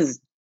 this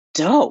is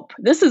dope.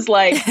 This is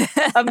like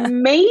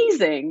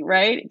amazing,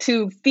 right?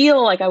 To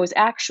feel like I was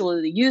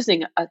actually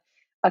using a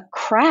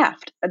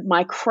craft,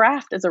 my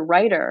craft as a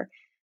writer,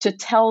 to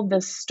tell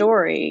this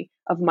story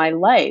of my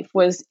life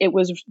was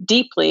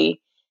deeply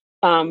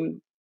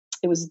thrilling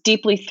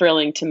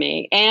to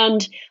me.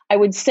 And I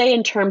would say,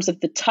 in terms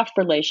of the tough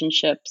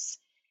relationships,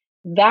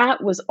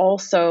 that was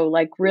also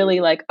like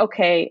really like,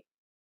 okay,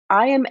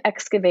 I am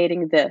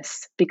excavating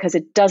this because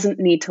it doesn't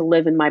need to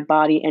live in my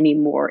body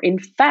anymore. In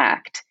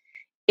fact,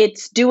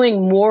 it's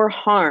doing more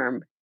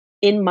harm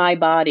in my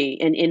body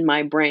and in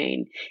my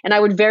brain. And I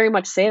would very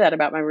much say that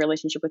about my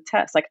relationship with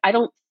Tess. Like, I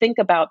don't think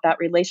about that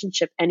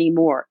relationship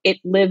anymore. It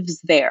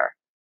lives there.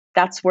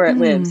 That's where it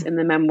lives in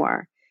the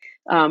memoir.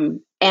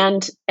 And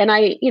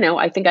I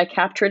think I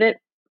captured it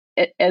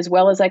as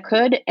well as I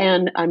could.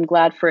 And I'm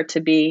glad for it to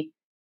be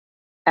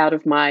out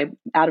of my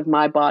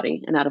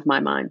body and out of my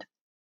mind.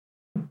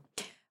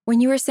 When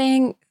you were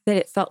saying that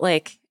it felt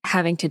like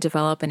having to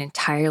develop an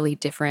entirely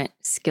different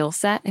skill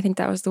set, I think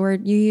that was the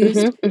word you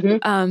used.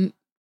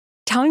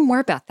 Tell me more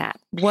about that.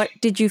 What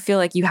did you feel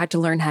like you had to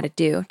learn how to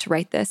do to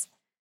write this?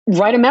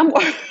 Write a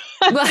memoir.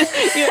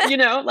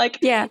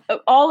 Yeah.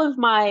 All of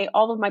my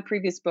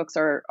previous books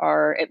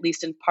are at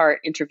least in part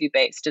interview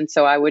based. And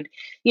so I would,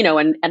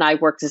 and I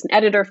worked as an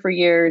editor for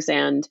years,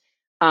 and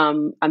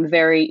I'm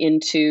very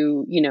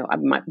into,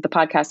 the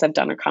podcasts I've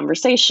done are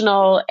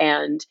conversational,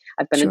 and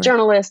I've been a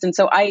journalist. And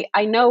so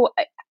I know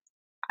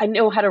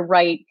how to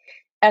write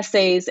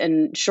essays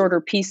and shorter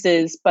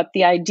pieces, but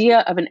the idea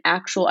of an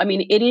actual,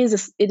 it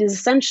is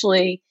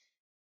essentially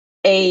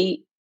a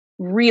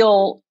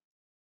real,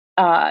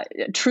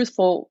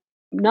 truthful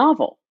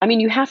novel.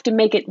 You have to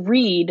make it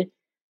read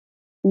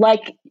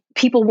like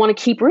people want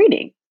to keep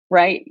reading,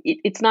 right?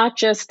 It's not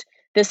just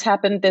this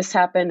happened,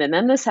 and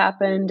then this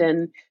happened,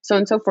 and so on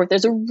and so forth.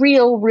 There's a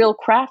real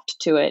craft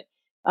to it.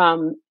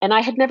 And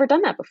I had never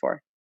done that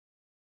before.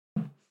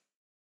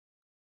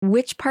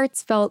 Which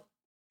parts felt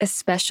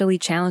especially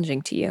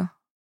challenging to you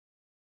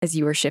as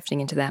you were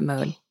shifting into that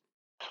mode?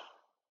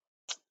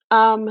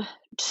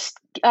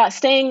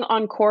 Staying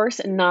on course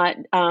and not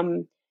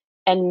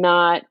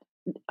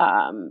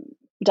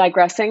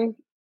digressing,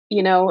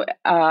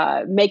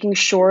 making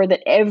sure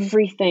that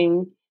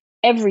everything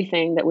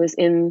that was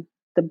in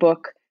the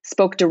book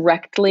spoke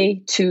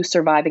directly to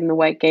surviving the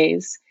white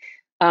gaze.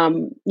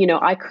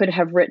 I could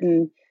have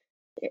written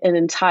an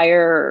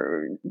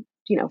entire,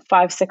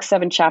 5, 6,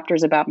 7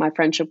 chapters about my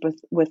friendship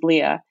with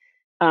Leah,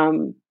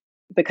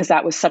 because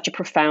that was such a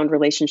profound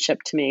relationship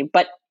to me.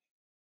 But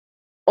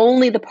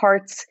only the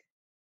parts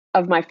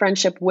of my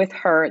friendship with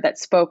her that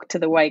spoke to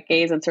the white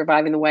gaze and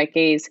surviving the white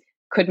gaze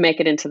could make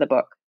it into the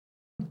book.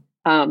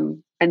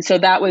 And so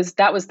that was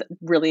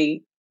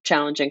really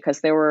challenging,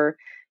 because there were,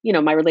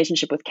 my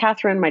relationship with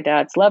Catherine, my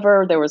dad's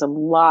lover, there was a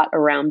lot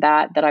around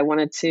that I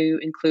wanted to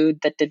include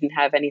that didn't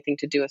have anything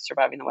to do with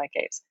surviving the white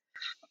gaze.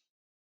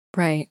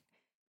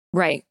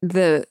 Right.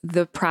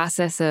 The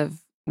process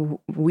of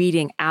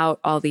weeding out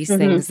all these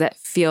things that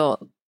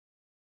feel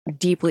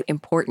deeply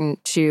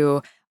important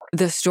to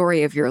the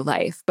story of your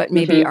life, but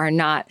maybe are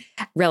not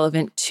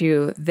relevant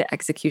to the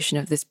execution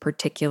of this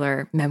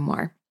particular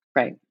memoir.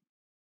 Right.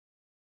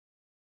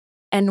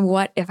 And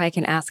what, if I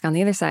can ask on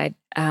the other side,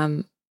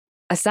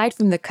 aside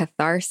from the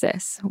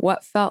catharsis,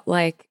 what felt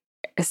like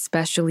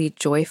especially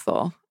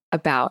joyful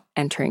about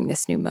entering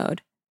this new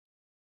mode?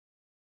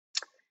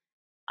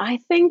 I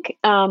think,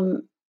 I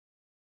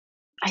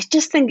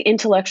just think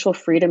intellectual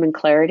freedom and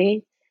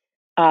clarity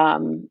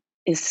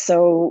is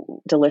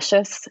so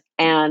delicious,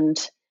 and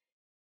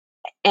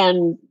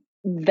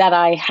that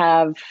I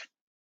have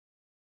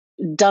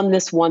done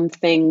this one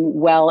thing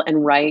well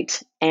and right,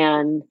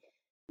 and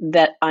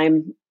that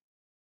I'm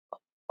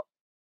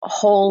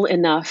whole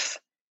enough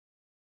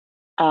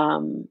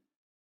to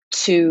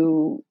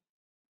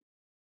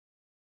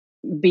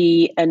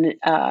be a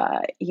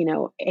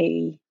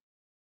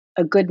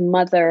good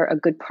mother, a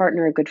good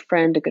partner, a good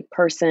friend, a good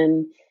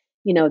person,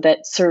 that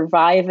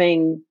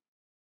surviving,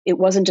 it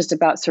wasn't just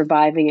about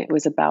surviving, it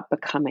was about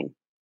becoming.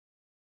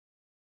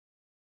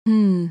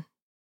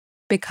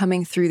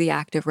 Becoming through the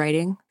act of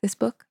writing this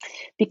book?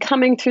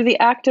 Becoming through the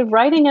act of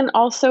writing, and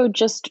also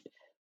just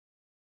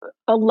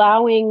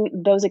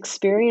allowing those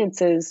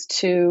experiences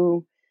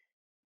to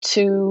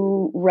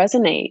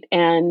resonate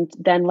and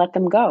then let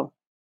them go.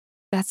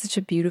 That's such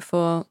a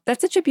beautiful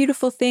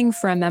thing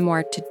for a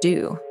memoir to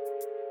do.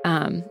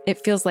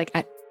 It feels like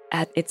at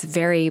its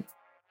very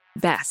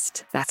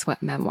best, that's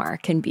what memoir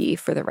can be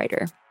for the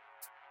writer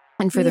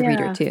and for the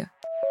reader too.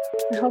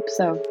 I hope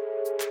so.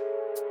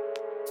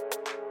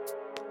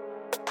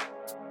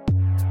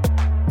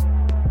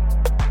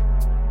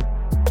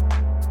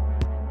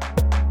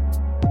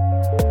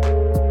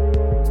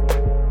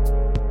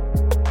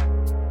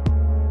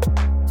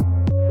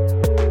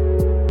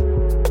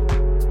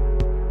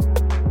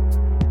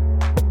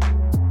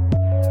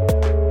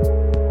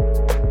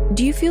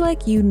 Do you feel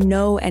like you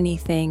know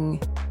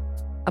anything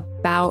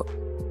about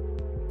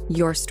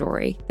your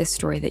story, this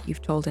story that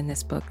you've told in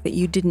this book, that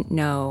you didn't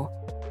know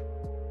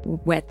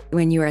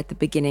when you were at the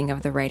beginning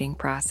of the writing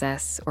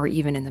process or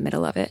even in the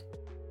middle of it?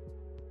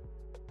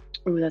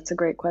 Oh, that's a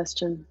great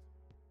question.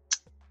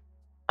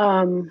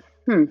 At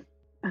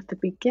the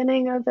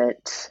beginning of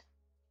it,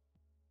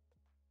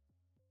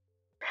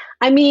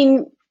 I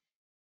mean,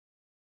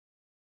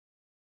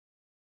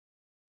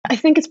 I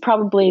think it's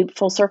probably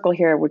full circle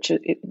here, which is,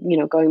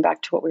 going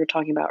back to what we were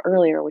talking about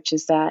earlier, which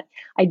is that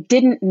I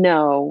didn't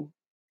know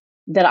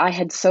that I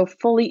had so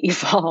fully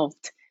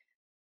evolved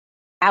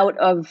out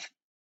of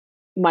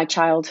my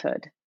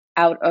childhood,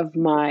 out of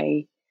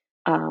my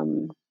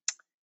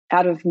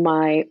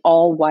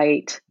all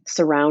white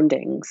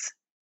surroundings,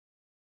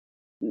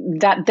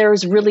 that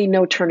there's really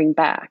no turning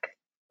back.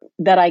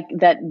 That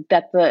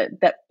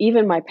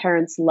even my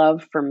parents'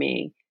 love for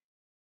me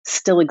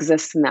still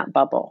exists in that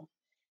bubble.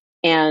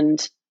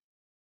 And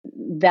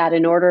that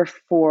in order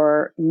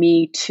for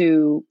me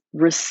to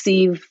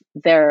receive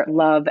their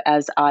love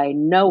as I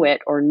know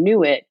it or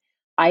knew it,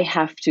 I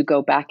have to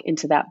go back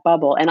into that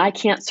bubble. And I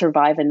can't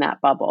survive in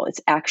that bubble. It's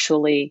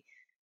actually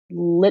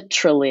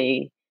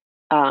literally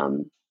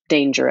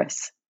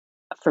dangerous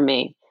for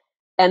me.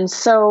 And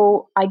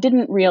so I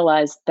didn't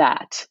realize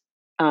that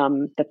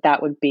that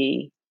would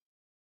be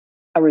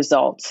a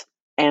result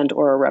and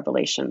or a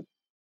revelation.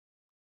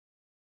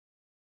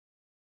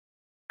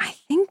 I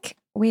think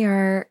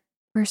we're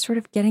sort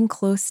of getting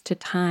close to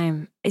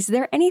time. Is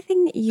there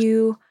anything that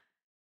you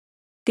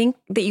think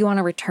that you want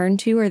to return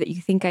to, or that you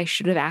think I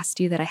should have asked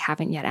you that I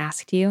haven't yet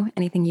asked you?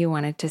 Anything you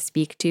wanted to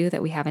speak to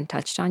that we haven't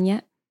touched on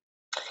yet?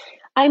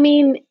 I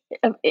mean,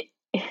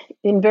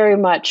 in very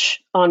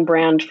much on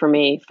brand for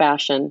me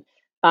fashion,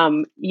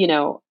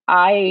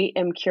 I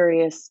am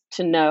curious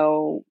to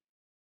know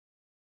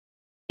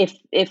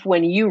if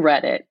when you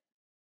read it,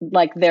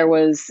 like there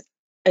was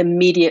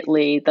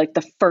immediately like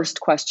the first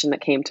question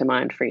that came to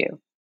mind for you.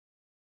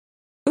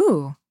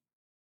 Ooh,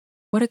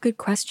 what a good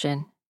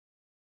question.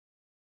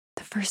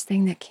 The first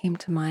thing that came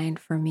to mind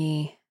for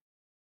me,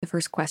 the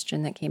first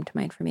question that came to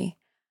mind for me.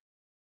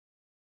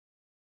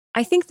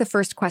 I think the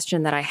first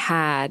question that I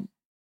had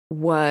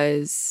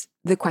was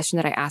the question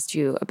that I asked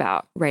you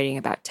about writing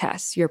about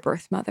Tess, your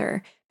birth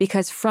mother,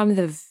 because from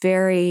the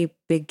very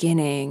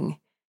beginning,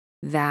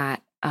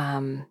 that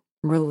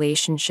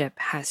relationship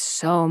has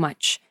so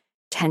much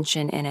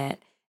tension in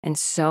it and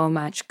so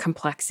much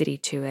complexity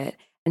to it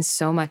and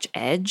so much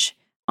edge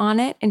on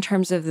it in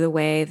terms of the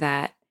way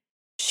that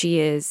she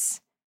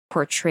is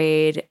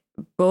portrayed,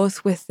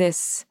 both with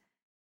this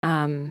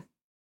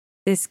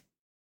this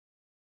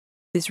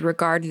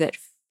regard that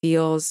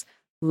feels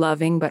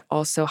loving but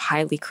also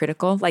highly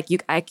critical. Like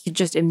I could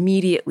just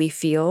immediately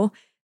feel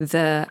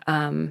the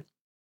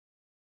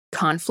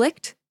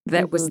conflict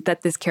that was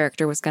that this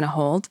character was going to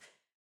hold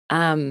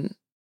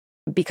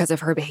because of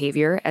her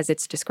behavior as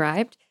it's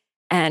described.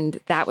 And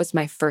that was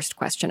my first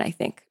question, I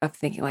think, of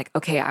thinking like,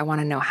 okay, I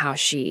want to know how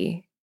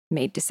she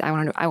made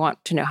I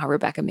want to know how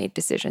Rebecca made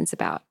decisions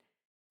about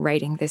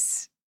writing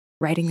this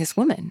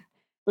woman,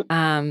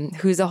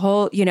 who's a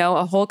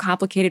whole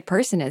complicated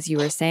person, as you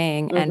were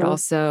saying, and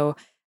also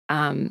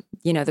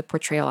the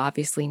portrayal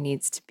obviously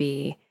needs to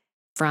be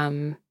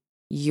from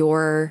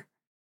your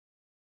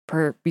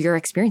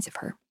experience of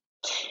her.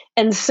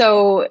 And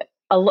so,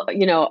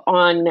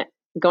 on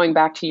going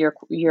back to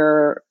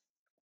your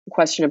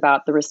question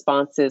about the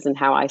responses and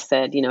how I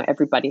said,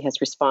 everybody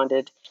has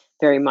responded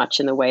very much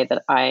in the way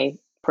that I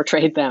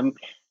portrayed them.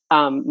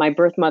 My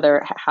birth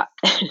mother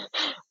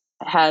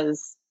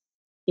has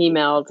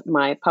emailed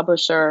my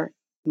publisher,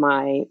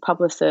 my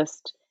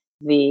publicist,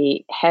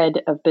 the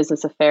head of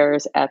business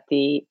affairs at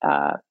the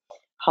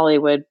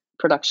Hollywood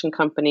production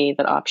company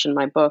that optioned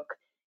my book,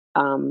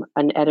 an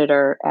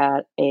editor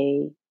at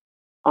a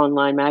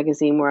online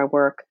magazine where I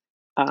work,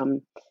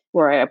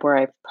 where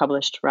I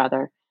published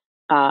rather,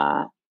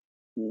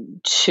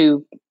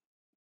 to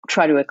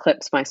try to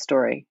eclipse my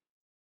story.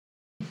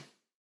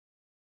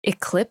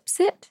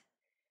 Eclipse it?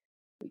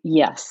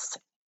 Yes,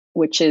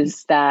 which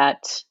is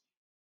that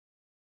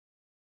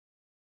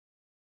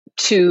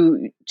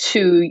to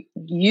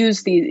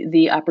use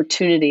the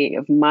opportunity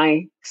of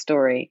my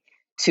story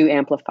to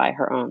amplify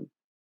her own.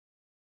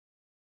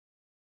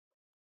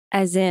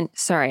 As in,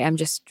 sorry, I'm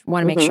just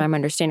want to make sure I'm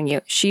understanding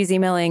you. She's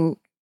emailing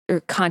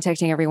or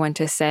contacting everyone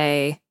to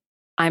say,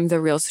 I'm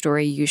the real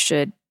story. You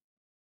should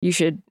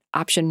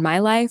option my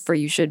life, or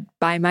you should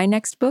buy my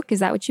next book. Is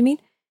that what you mean?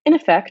 In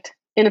effect,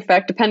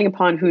 depending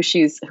upon who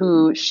she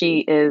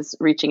is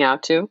reaching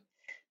out to.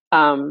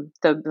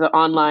 The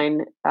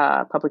online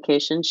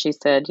publication, she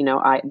said,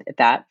 I'm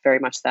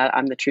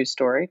the true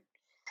story.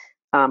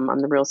 I'm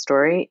the real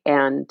story.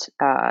 And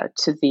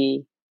to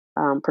the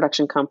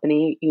production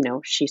company,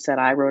 she said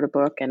I wrote a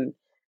book and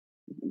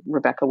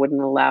Rebecca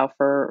wouldn't allow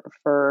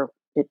for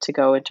it to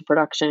go into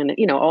production.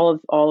 All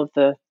of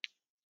the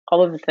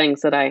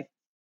things that I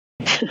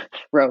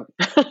wrote.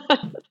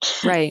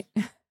 Right.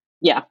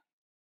 Yeah.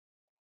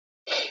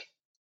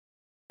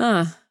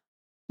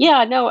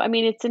 Yeah, no, I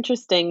mean, it's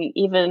interesting,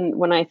 even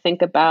when I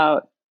think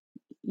about,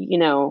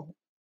 the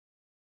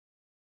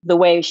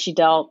way she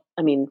dealt,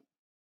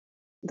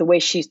 the way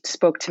she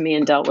spoke to me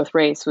and dealt with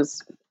race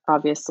was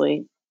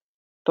obviously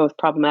both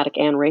problematic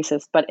and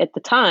racist. But at the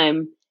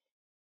time,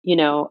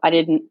 I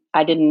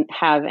didn't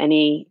have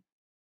any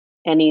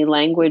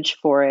language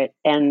for it.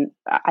 And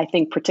I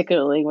think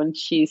particularly when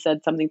she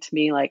said something to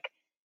me like,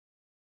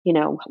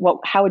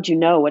 how would you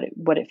know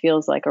what it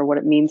feels like or what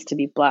it means to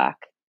be Black?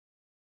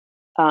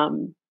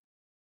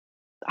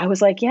 I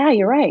was like, yeah,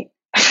 you're right.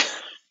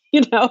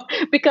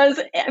 Because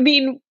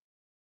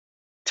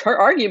her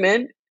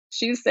argument,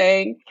 she's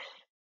saying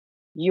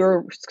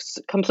you're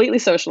completely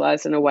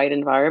socialized in a white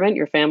environment.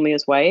 Your family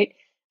is white.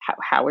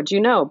 How would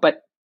you know?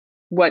 But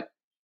what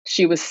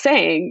she was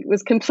saying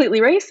was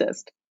completely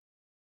racist.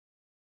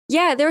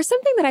 Yeah, there was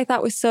something that I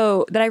thought was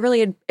that I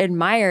really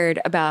admired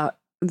about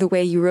the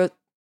way you wrote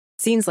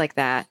scenes like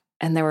that.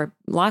 And there were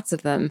lots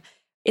of them,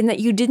 in that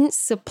you didn't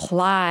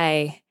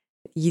supply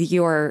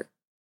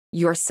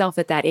yourself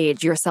at that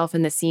age, yourself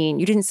in the scene.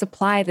 You didn't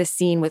supply the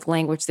scene with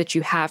language that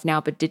you have now,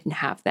 but didn't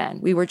have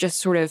then. We were just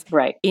sort of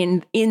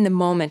in the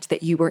moment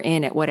that you were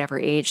in at whatever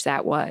age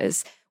that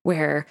was,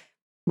 where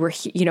we're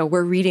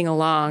reading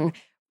along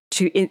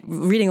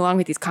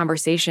with these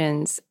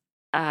conversations,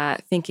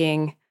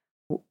 thinking,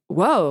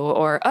 whoa,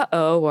 or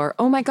uh-oh, or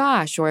oh my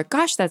gosh, or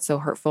gosh, that's so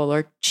hurtful,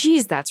 or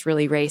geez, that's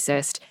really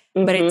racist.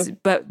 Mm-hmm.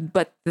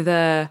 But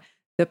the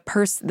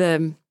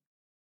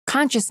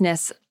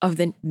consciousness of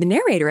the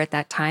narrator at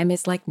that time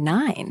is like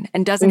 9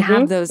 and doesn't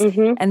have those,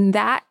 and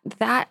that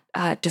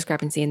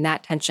discrepancy and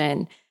that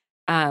tension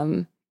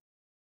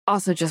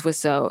also just was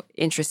so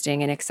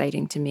interesting and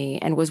exciting to me,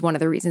 and was one of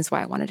the reasons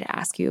why I wanted to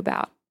ask you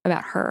about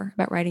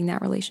writing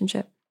that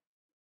relationship.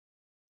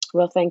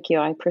 Well, thank you.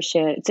 I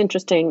appreciate it. It's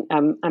interesting.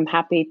 I'm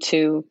happy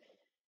to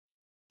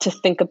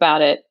think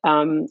about it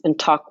and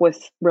talk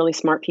with really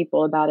smart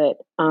people about it,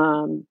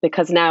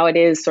 because now it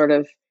is sort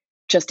of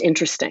just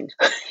interesting,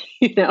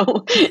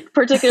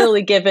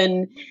 particularly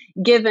given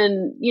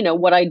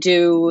what I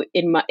do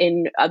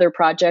in other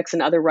projects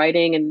and other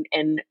writing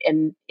and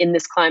in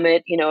this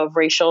climate, of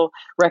racial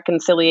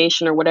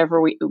reconciliation or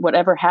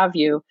whatever have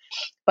you,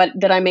 but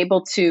that I'm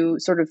able to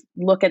sort of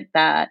look at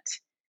that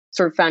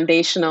sort of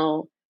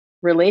foundational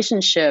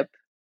relationship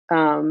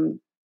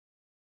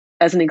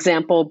as an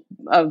example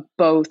of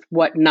both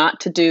what not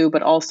to do,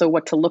 but also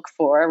what to look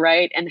for,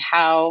 right? And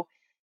how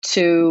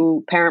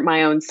to parent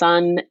my own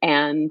son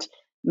and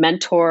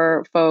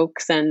mentor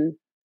folks. And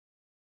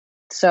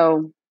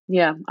so,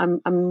 yeah,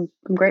 I'm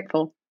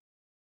grateful.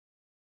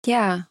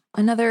 Yeah.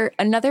 Another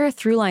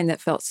through line that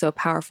felt so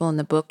powerful in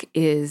the book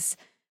is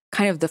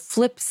kind of the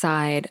flip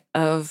side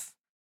of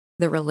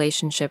the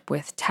relationship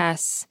with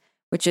Tess,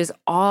 which is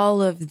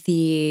all of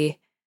the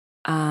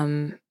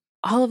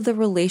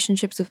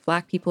relationships with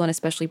Black people, and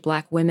especially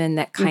Black women,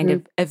 that kind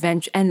of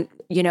and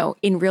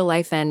in real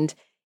life and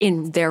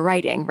in their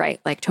writing,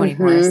 right? Like Toni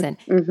Morrison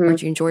or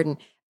June Jordan,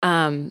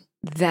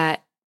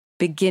 that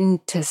begin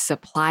to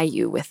supply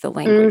you with the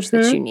language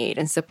that you need,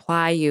 and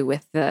supply you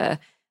with the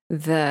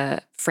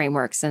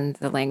frameworks and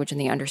the language and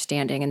the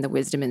understanding and the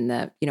wisdom and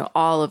the,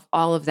 all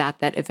of that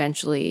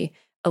eventually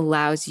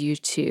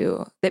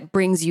that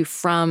brings you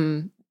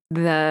from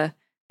the,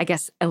 I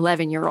guess,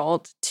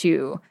 11-year-old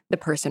to the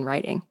person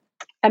writing?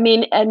 I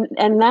mean,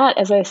 and that,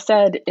 as I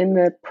said in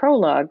the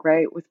prologue,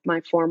 right, with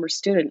my former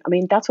student, I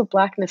mean, that's what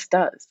Blackness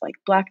does. Like,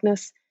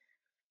 Blackness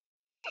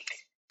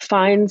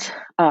finds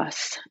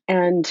us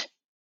and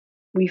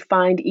we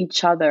find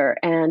each other,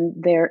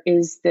 and there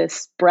is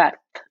this breadth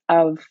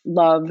of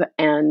love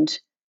and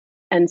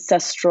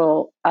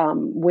ancestral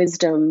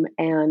wisdom,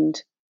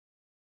 and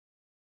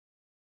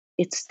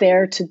it's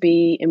there to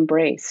be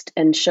embraced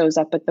and shows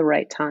up at the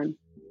right time.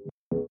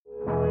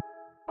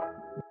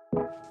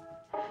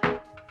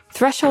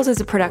 Thresholds is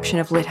a production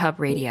of LitHub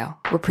Radio.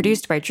 We're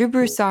produced by Drew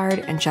Broussard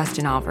and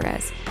Justin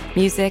Alvarez.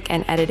 Music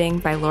and editing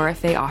by Laura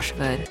Faye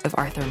Oshwood of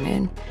Arthur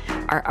Moon.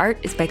 Our art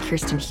is by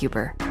Kirsten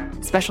Huber.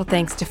 Special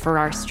thanks to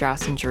Farrar,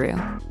 Straus, and Giroux.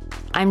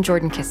 I'm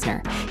Jordan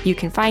Kistner. You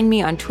can find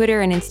me on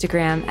Twitter and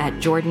Instagram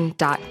at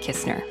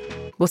jordan.kistner.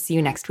 We'll see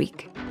you next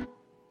week.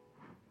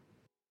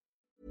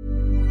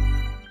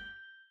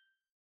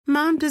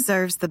 Mom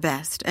deserves the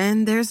best,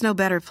 and there's no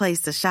better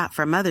place to shop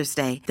for Mother's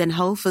Day than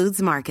Whole Foods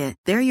Market.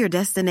 They're your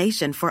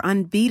destination for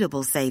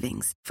unbeatable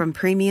savings, from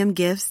premium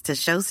gifts to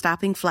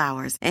show-stopping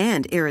flowers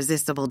and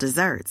irresistible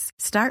desserts.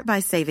 Start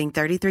by saving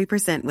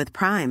 33% with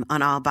Prime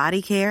on all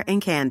body care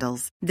and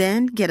candles.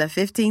 Then get a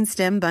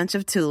 15-stem bunch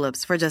of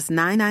tulips for just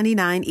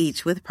 $9.99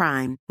 each with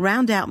Prime.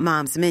 Round out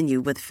Mom's menu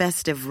with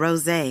festive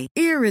rosé,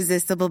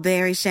 irresistible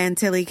berry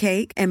chantilly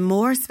cake, and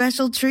more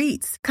special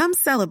treats. Come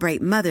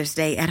celebrate Mother's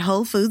Day at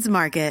Whole Foods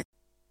Market.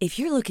 If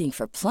you're looking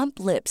for plump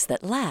lips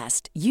that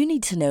last, you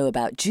need to know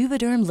about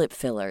Juvederm lip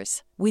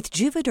fillers. With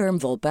Juvederm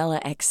Volbella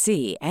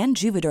XC and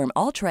Juvederm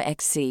Ultra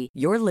XC,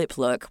 your lip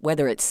look,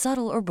 whether it's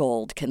subtle or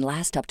bold, can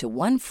last up to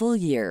 1 full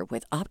year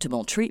with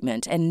optimal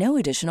treatment and no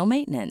additional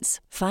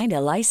maintenance. Find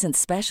a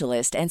licensed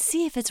specialist and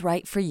see if it's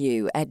right for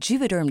you at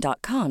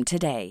Juvederm.com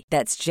today.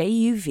 That's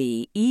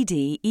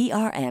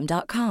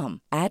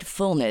JUVEDERM.com. Add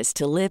fullness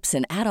to lips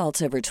in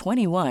adults over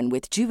 21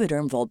 with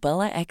Juvederm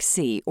Volbella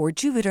XC or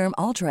Juvederm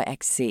Ultra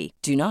XC.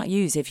 Do not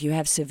use if you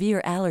have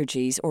severe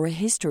allergies or a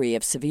history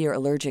of severe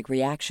allergic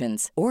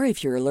reactions, or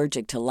if you're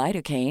allergic to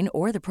lidocaine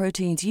or the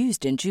proteins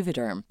used in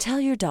Juvederm. Tell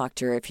your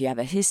doctor if you have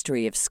a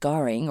history of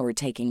scarring or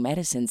taking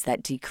medicines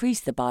that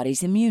decrease the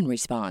body's immune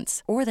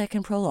response or that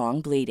can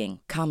prolong bleeding.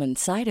 Common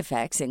side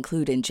effects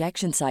include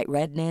injection site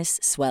redness,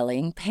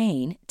 swelling,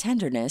 pain,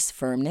 tenderness,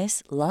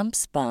 firmness,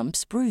 lumps,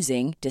 bumps,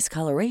 bruising,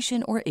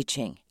 discoloration, or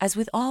itching. As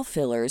with all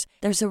fillers,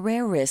 there's a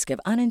rare risk of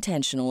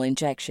unintentional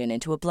injection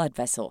into a blood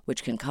vessel,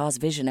 which can cause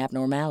vision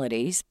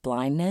abnormalities,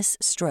 blindness,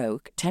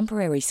 stroke,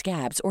 temporary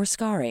scabs, or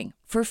scarring.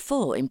 For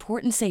full,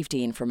 important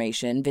safety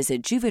information,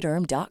 visit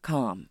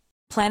Juvederm.com.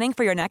 Planning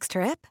for your next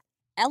trip?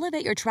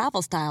 Elevate your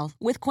travel style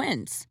with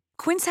Quince.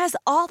 Quince has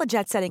all the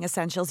jet-setting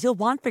essentials you'll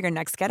want for your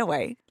next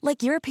getaway,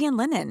 like European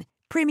linen,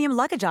 premium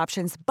luggage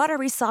options,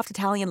 buttery soft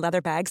Italian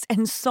leather bags,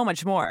 and so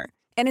much more.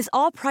 And is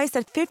all priced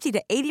at 50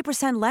 to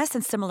 80% less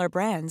than similar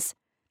brands.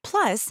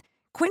 Plus,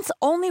 Quince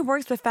only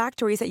works with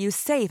factories that use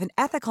safe and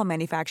ethical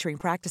manufacturing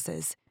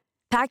practices.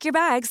 Pack your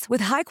bags with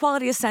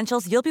high-quality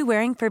essentials you'll be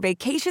wearing for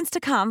vacations to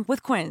come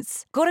with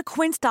Quince. Go to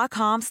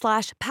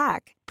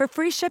quince.com/pack for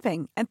free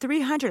shipping and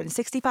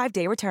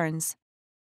 365-day returns.